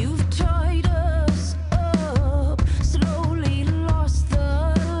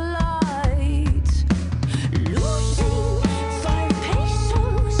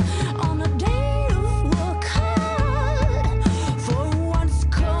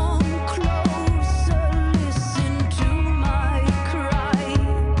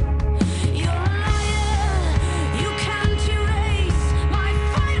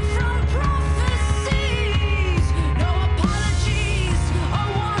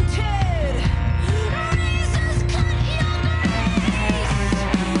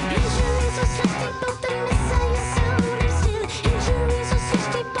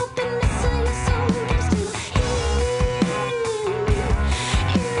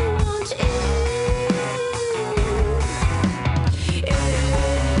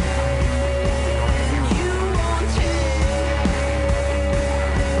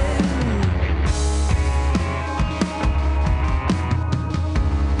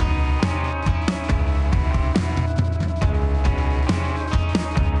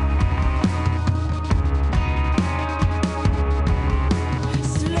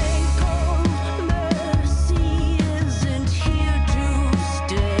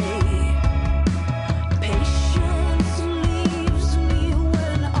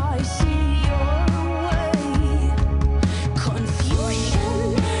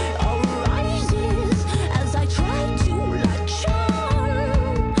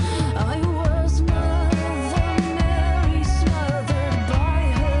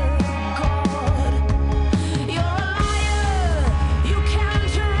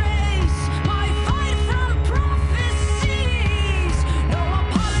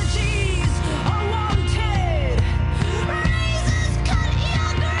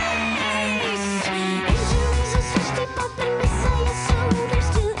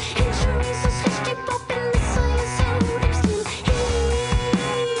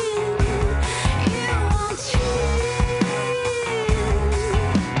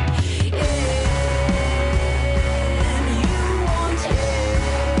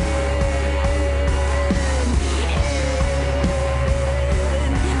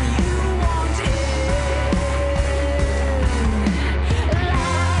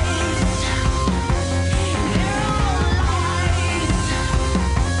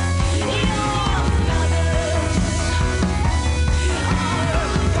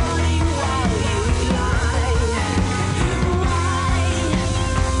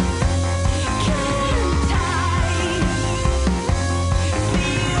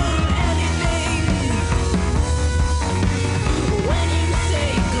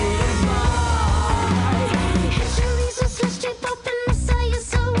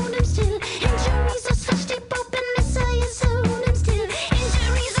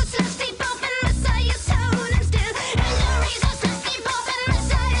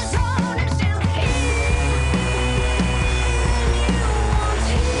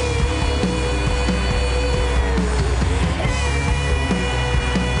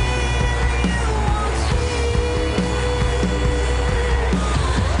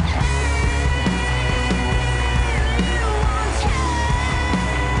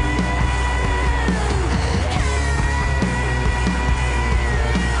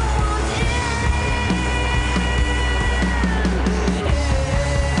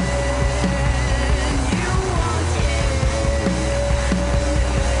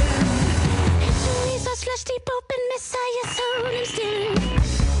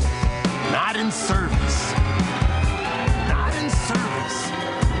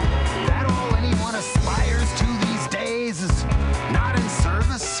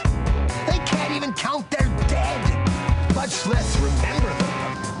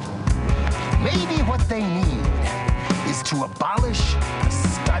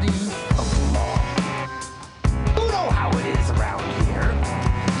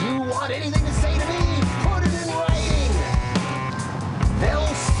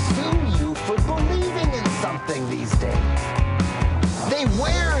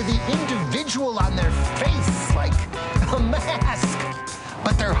visual on their face like a mask,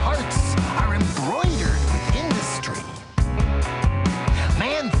 but their hearts are embroidered with industry.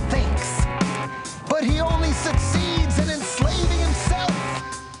 Man thinks, but he only succeeds in enslaving himself.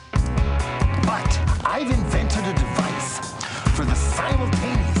 But I've invented a device for the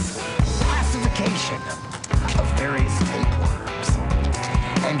simultaneous pacification of various tapeworms.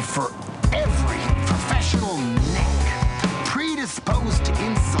 And for every professional neck predisposed to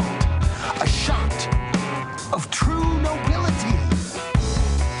insult, a shot of true nobility.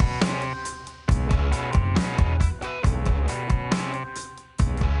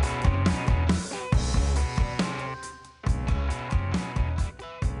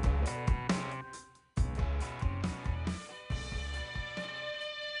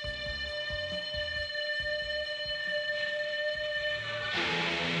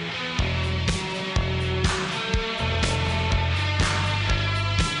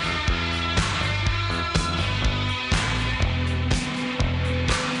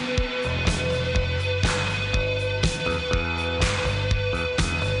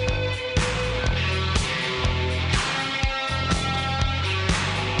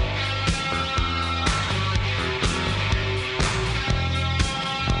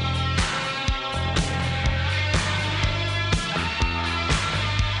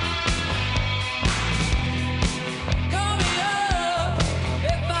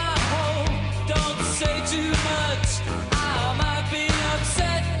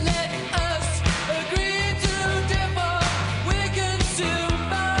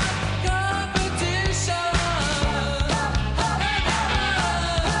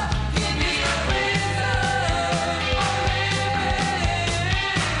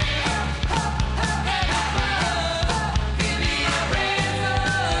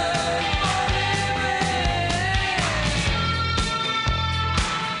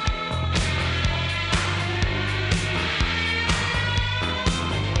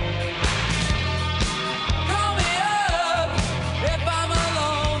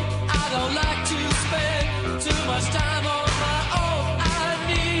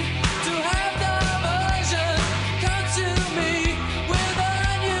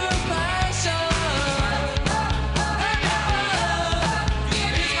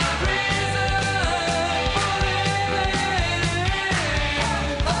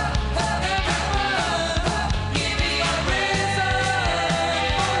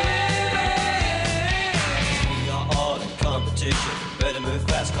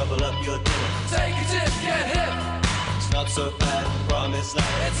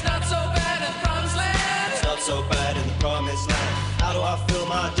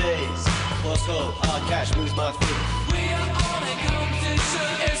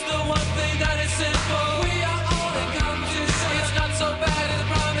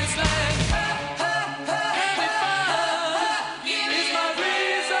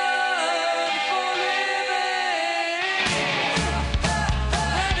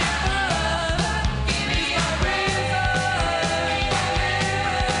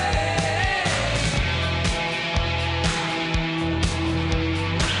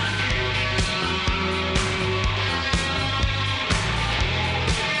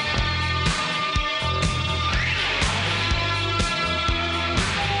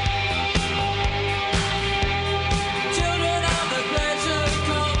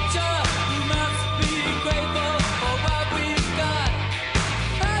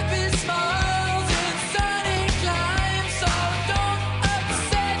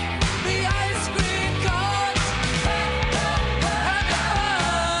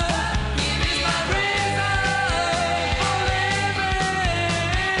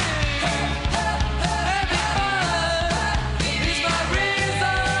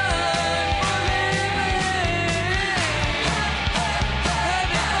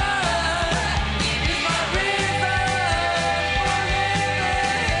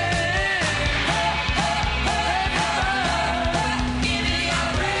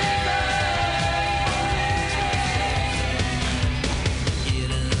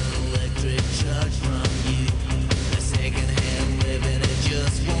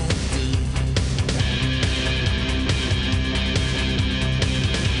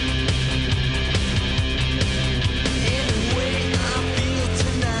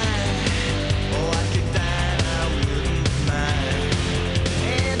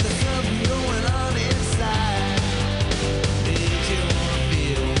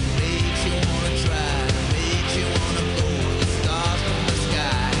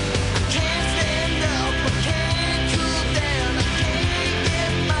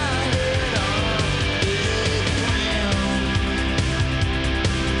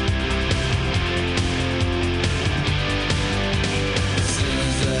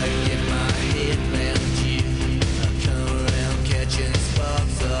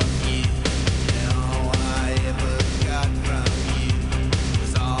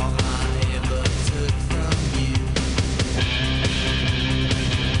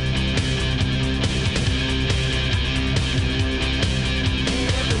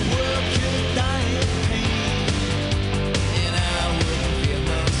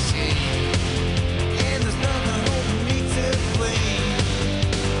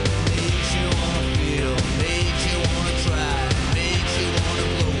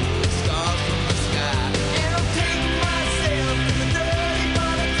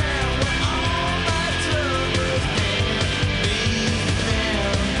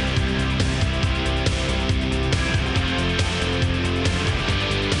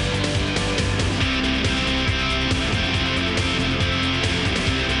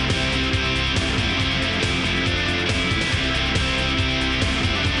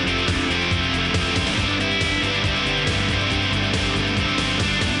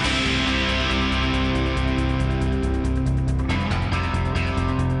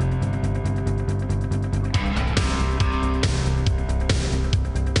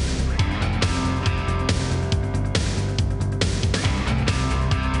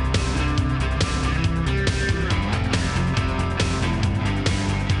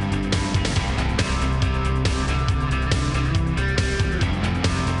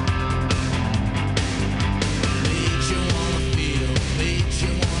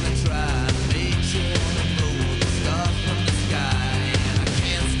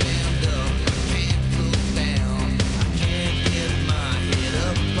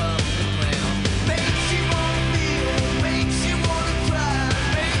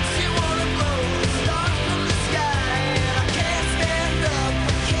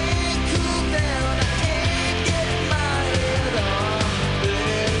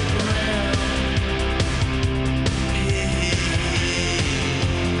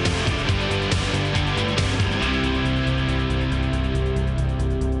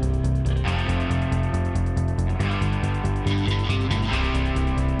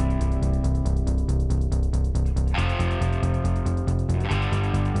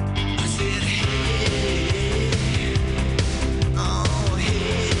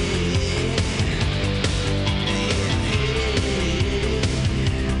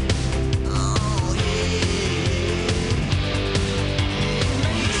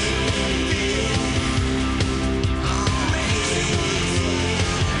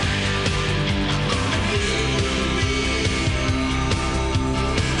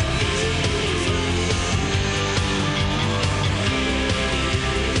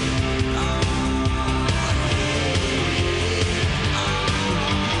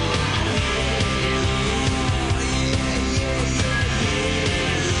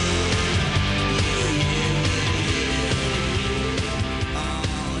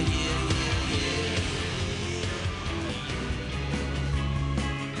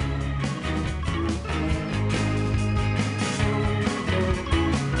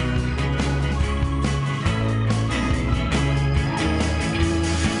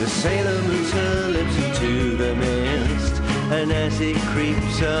 and as he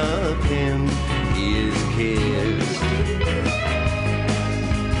creeps up him, he is kissed.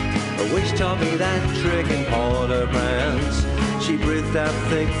 A witch taught me that trick in Port-au-Prince. She breathed out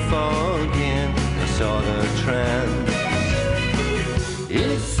thick fog in a sort of trance.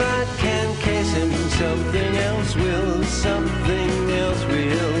 If I can kiss him, something else will, something else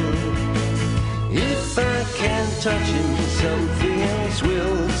will. If I can touch him, something else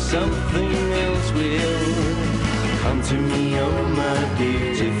will, something else will. Come to me, oh my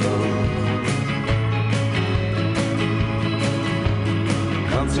beautiful.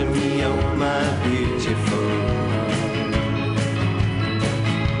 Come to me, oh my beautiful.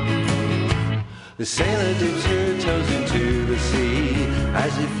 The sailor dips her toes into the sea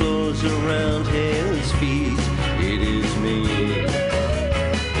as it flows around his feet. It is me.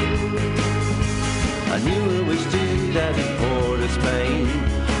 I knew a witch did that in Port of Spain.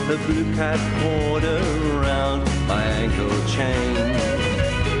 The blue cat poured around my ankle chain.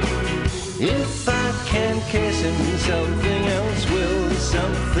 If I can kiss him, something else will,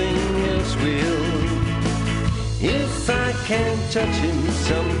 something else will. If I can touch him,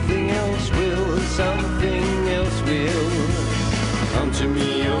 something else will, something else will. Come to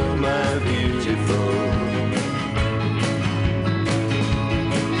me, oh my beautiful.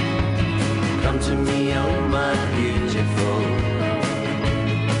 Come to me, oh my beautiful.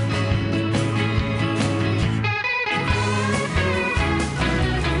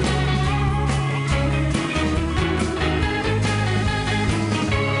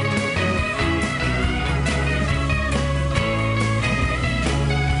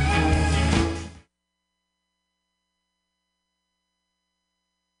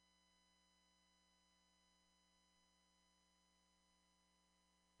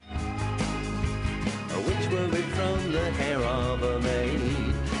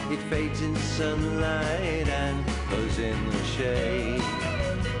 In sunlight and goes in the shade.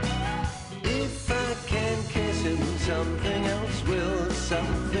 If I can kiss him, something else will,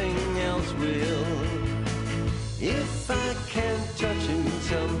 something else will. If I can touch him,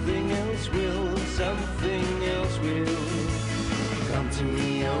 something else will, something else will. Come to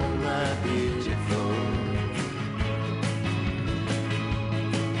me, oh my beautiful.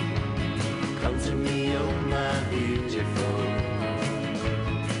 Come to me, oh my beautiful.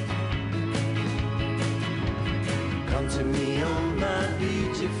 Come to me, oh my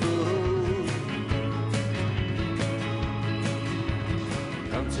beautiful.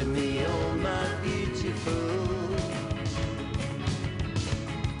 Come to me, oh my beautiful.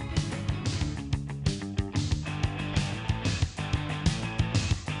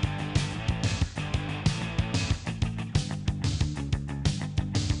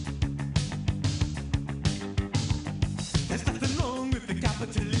 There's nothing wrong with the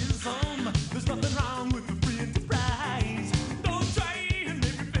capitalism. There's nothing wrong with the free enterprise. Don't try and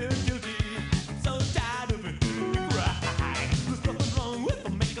make me feel guilty. I'm so tired of it doing me cry. There's nothing wrong with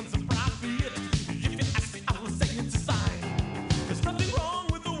making some profit. If you ask me, I will say it's a sign. There's nothing wrong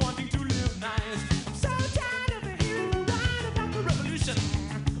with the wanting to live nice. I'm so tired of hearing you write about the revolution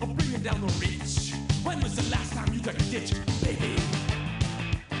of bringing down the rich. When was the last time you dug a ditch, baby?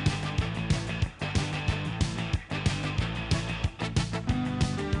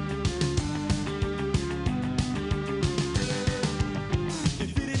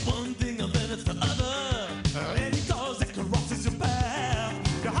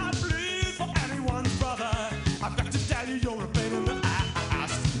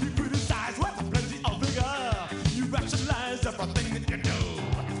 Everything that you do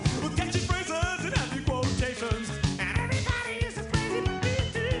with catchy phrases and happy quotations, and everything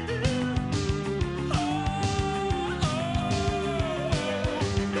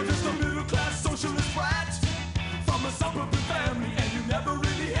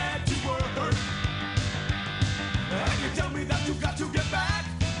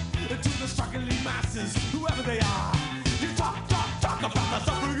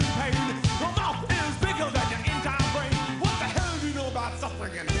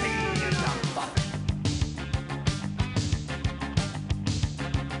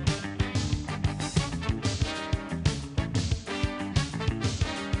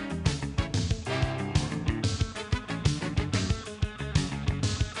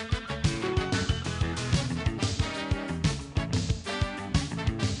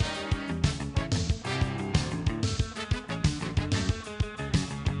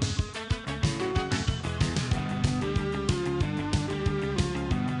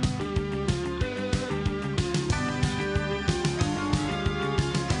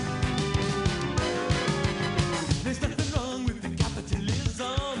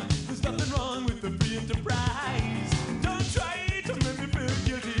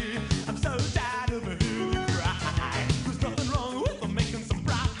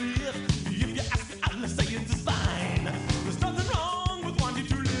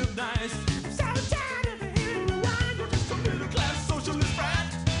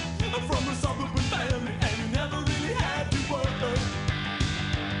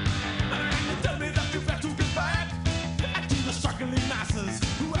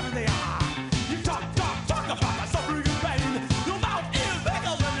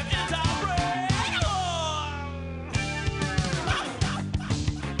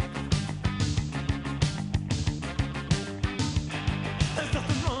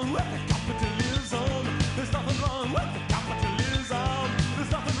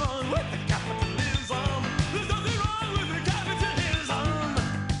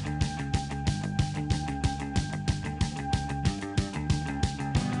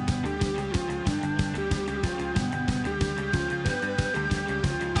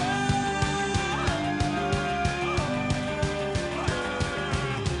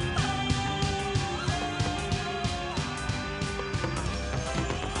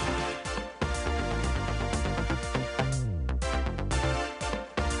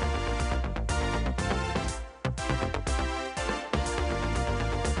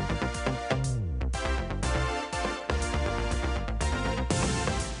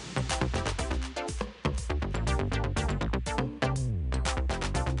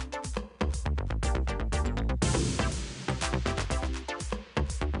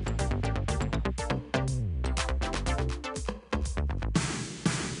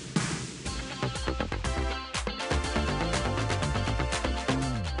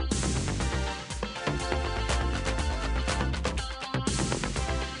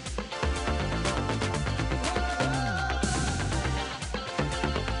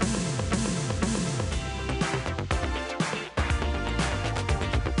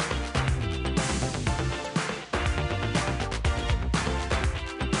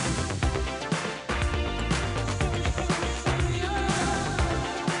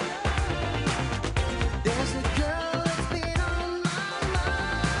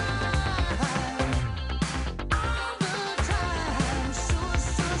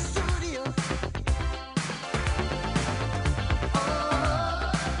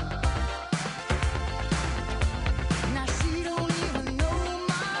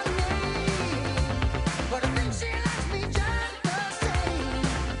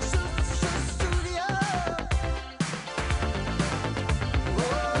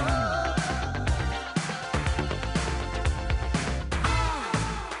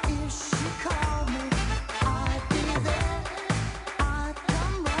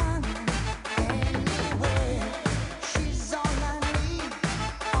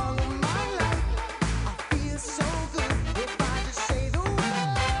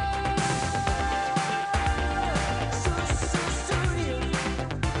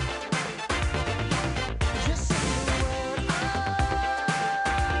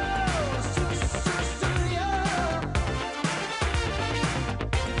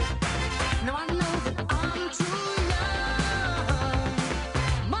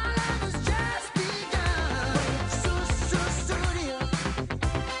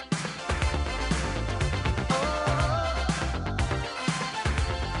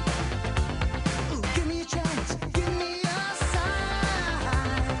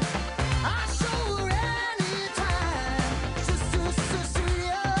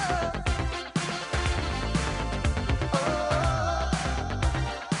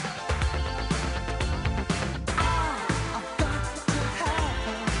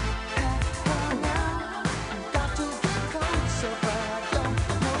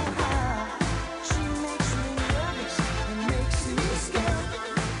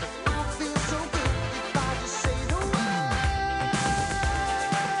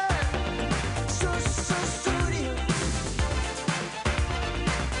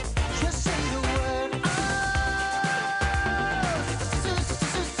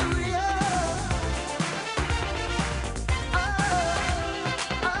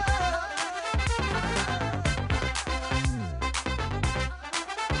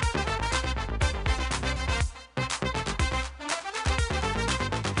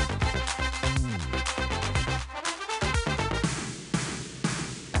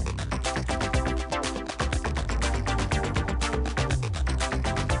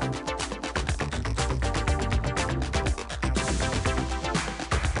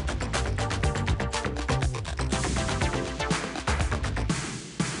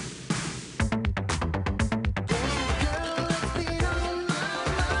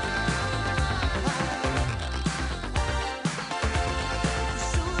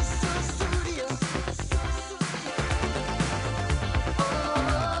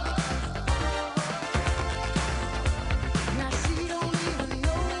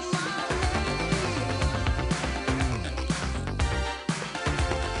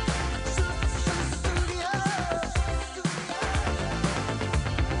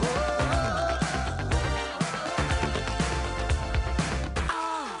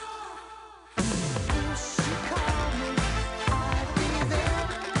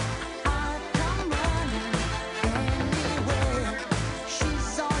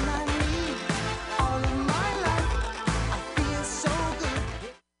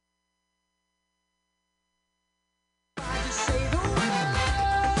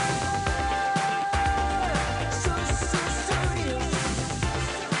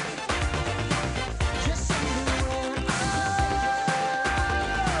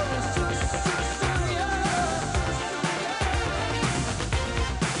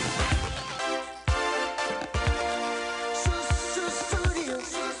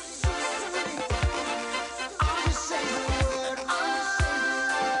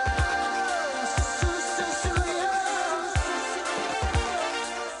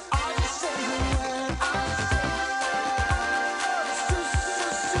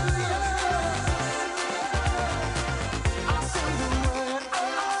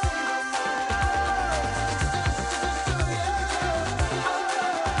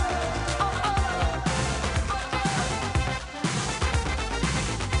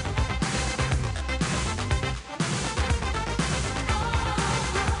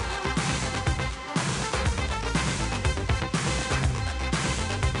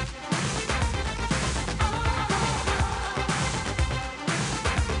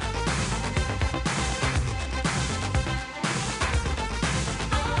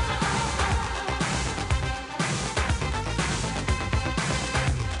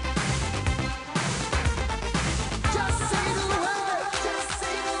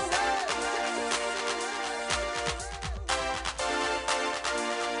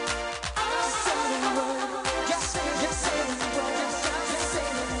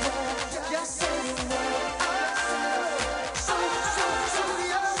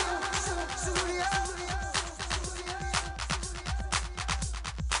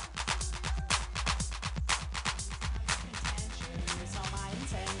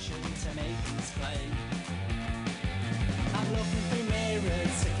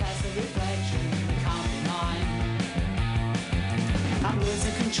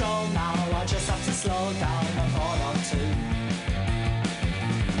control now, I just have to slow down a thought or two.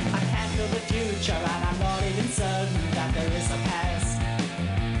 I can't feel the future and I'm not even certain that there is a past.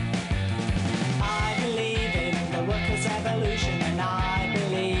 I believe in the workers' evolution and I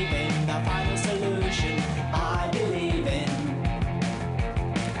believe in the final solution. I believe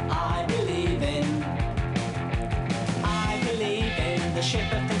in the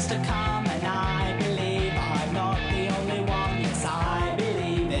ship of things to come, and I believe I'm not the only one. Yes, I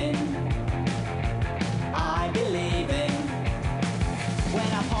believe in.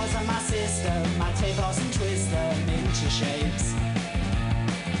 When I pause on my system, I take thoughts and twist them into shapes.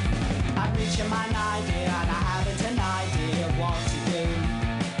 I'm reaching my idea and I haven't an idea of what to do.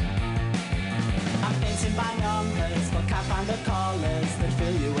 I'm painting by numbers but can't find the colours that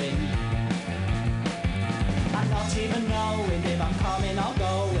fill you in. I'm not even knowing if I'm coming or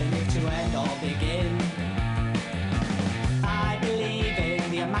going, if to end or begin. I believe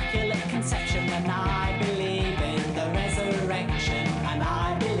in the immaculate conception and I believe in the resurrection and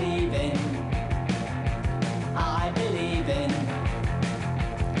I believe in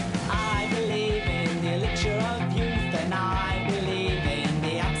the elixir of youth and I believe in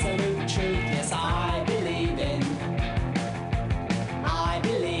the absolute truth. Yes, I believe in.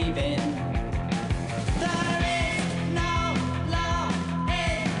 There is no love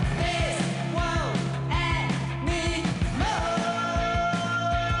in this world anymore.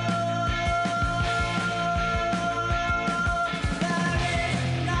 There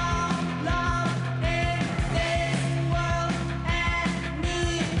is no love in this world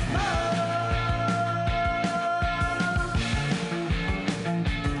anymore.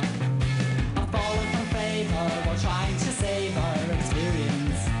 I've fallen from favor while trying to save our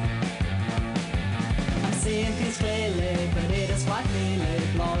experience. I'm seeing things clearly, but it has quite nearly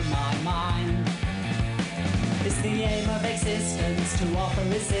blown my mind. It's the aim of existence to offer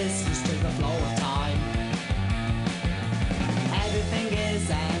resistance to the flow of time. Everything is,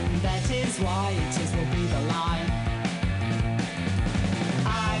 and that is why it is will be the line.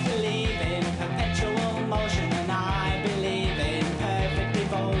 I believe in perpetual motion and I believe in perfect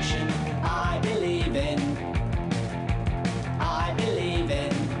devotion. I believe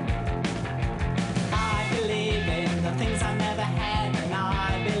in the things I never had and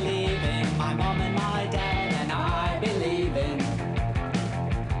I believe in my mom and my dad and I believe in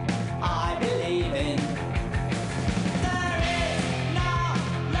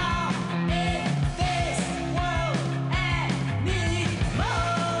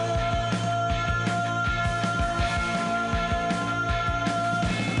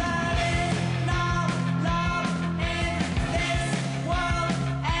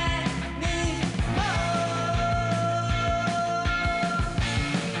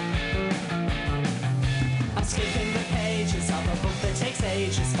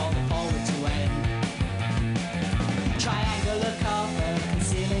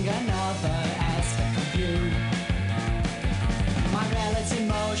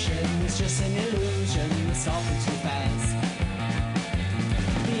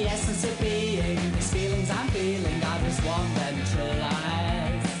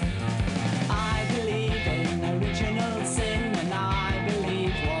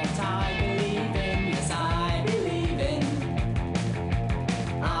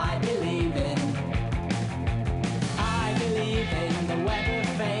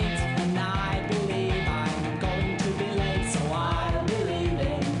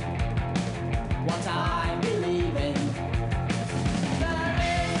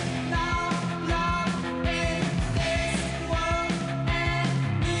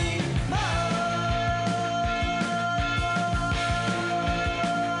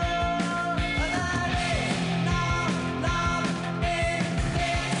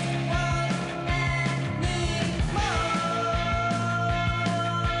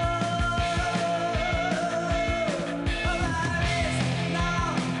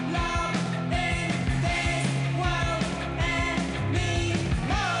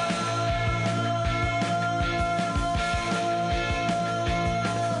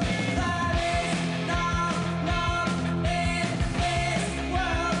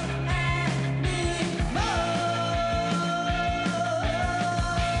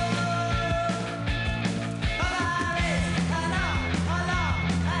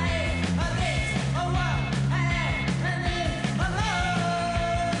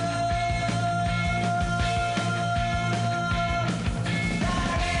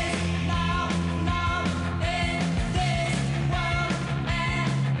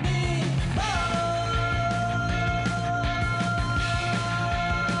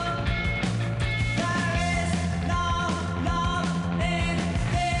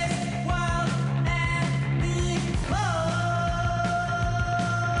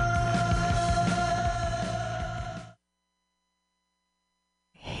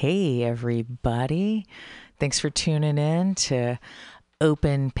Hey, everybody. Thanks for tuning in to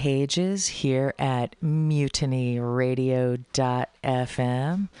Open Pages here at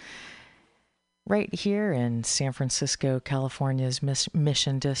MutinyRadio.fm. Right here in San Francisco, California's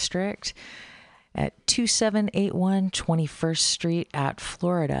Mission District at 2781 21st Street at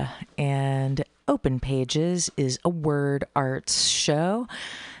Florida. And Open Pages is a word arts show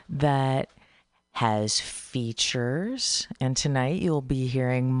that has features, and tonight you'll be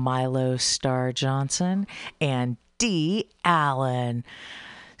hearing Milo Star Johnson and Dee Allen.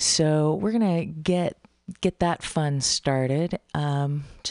 So we're gonna get that fun started. Just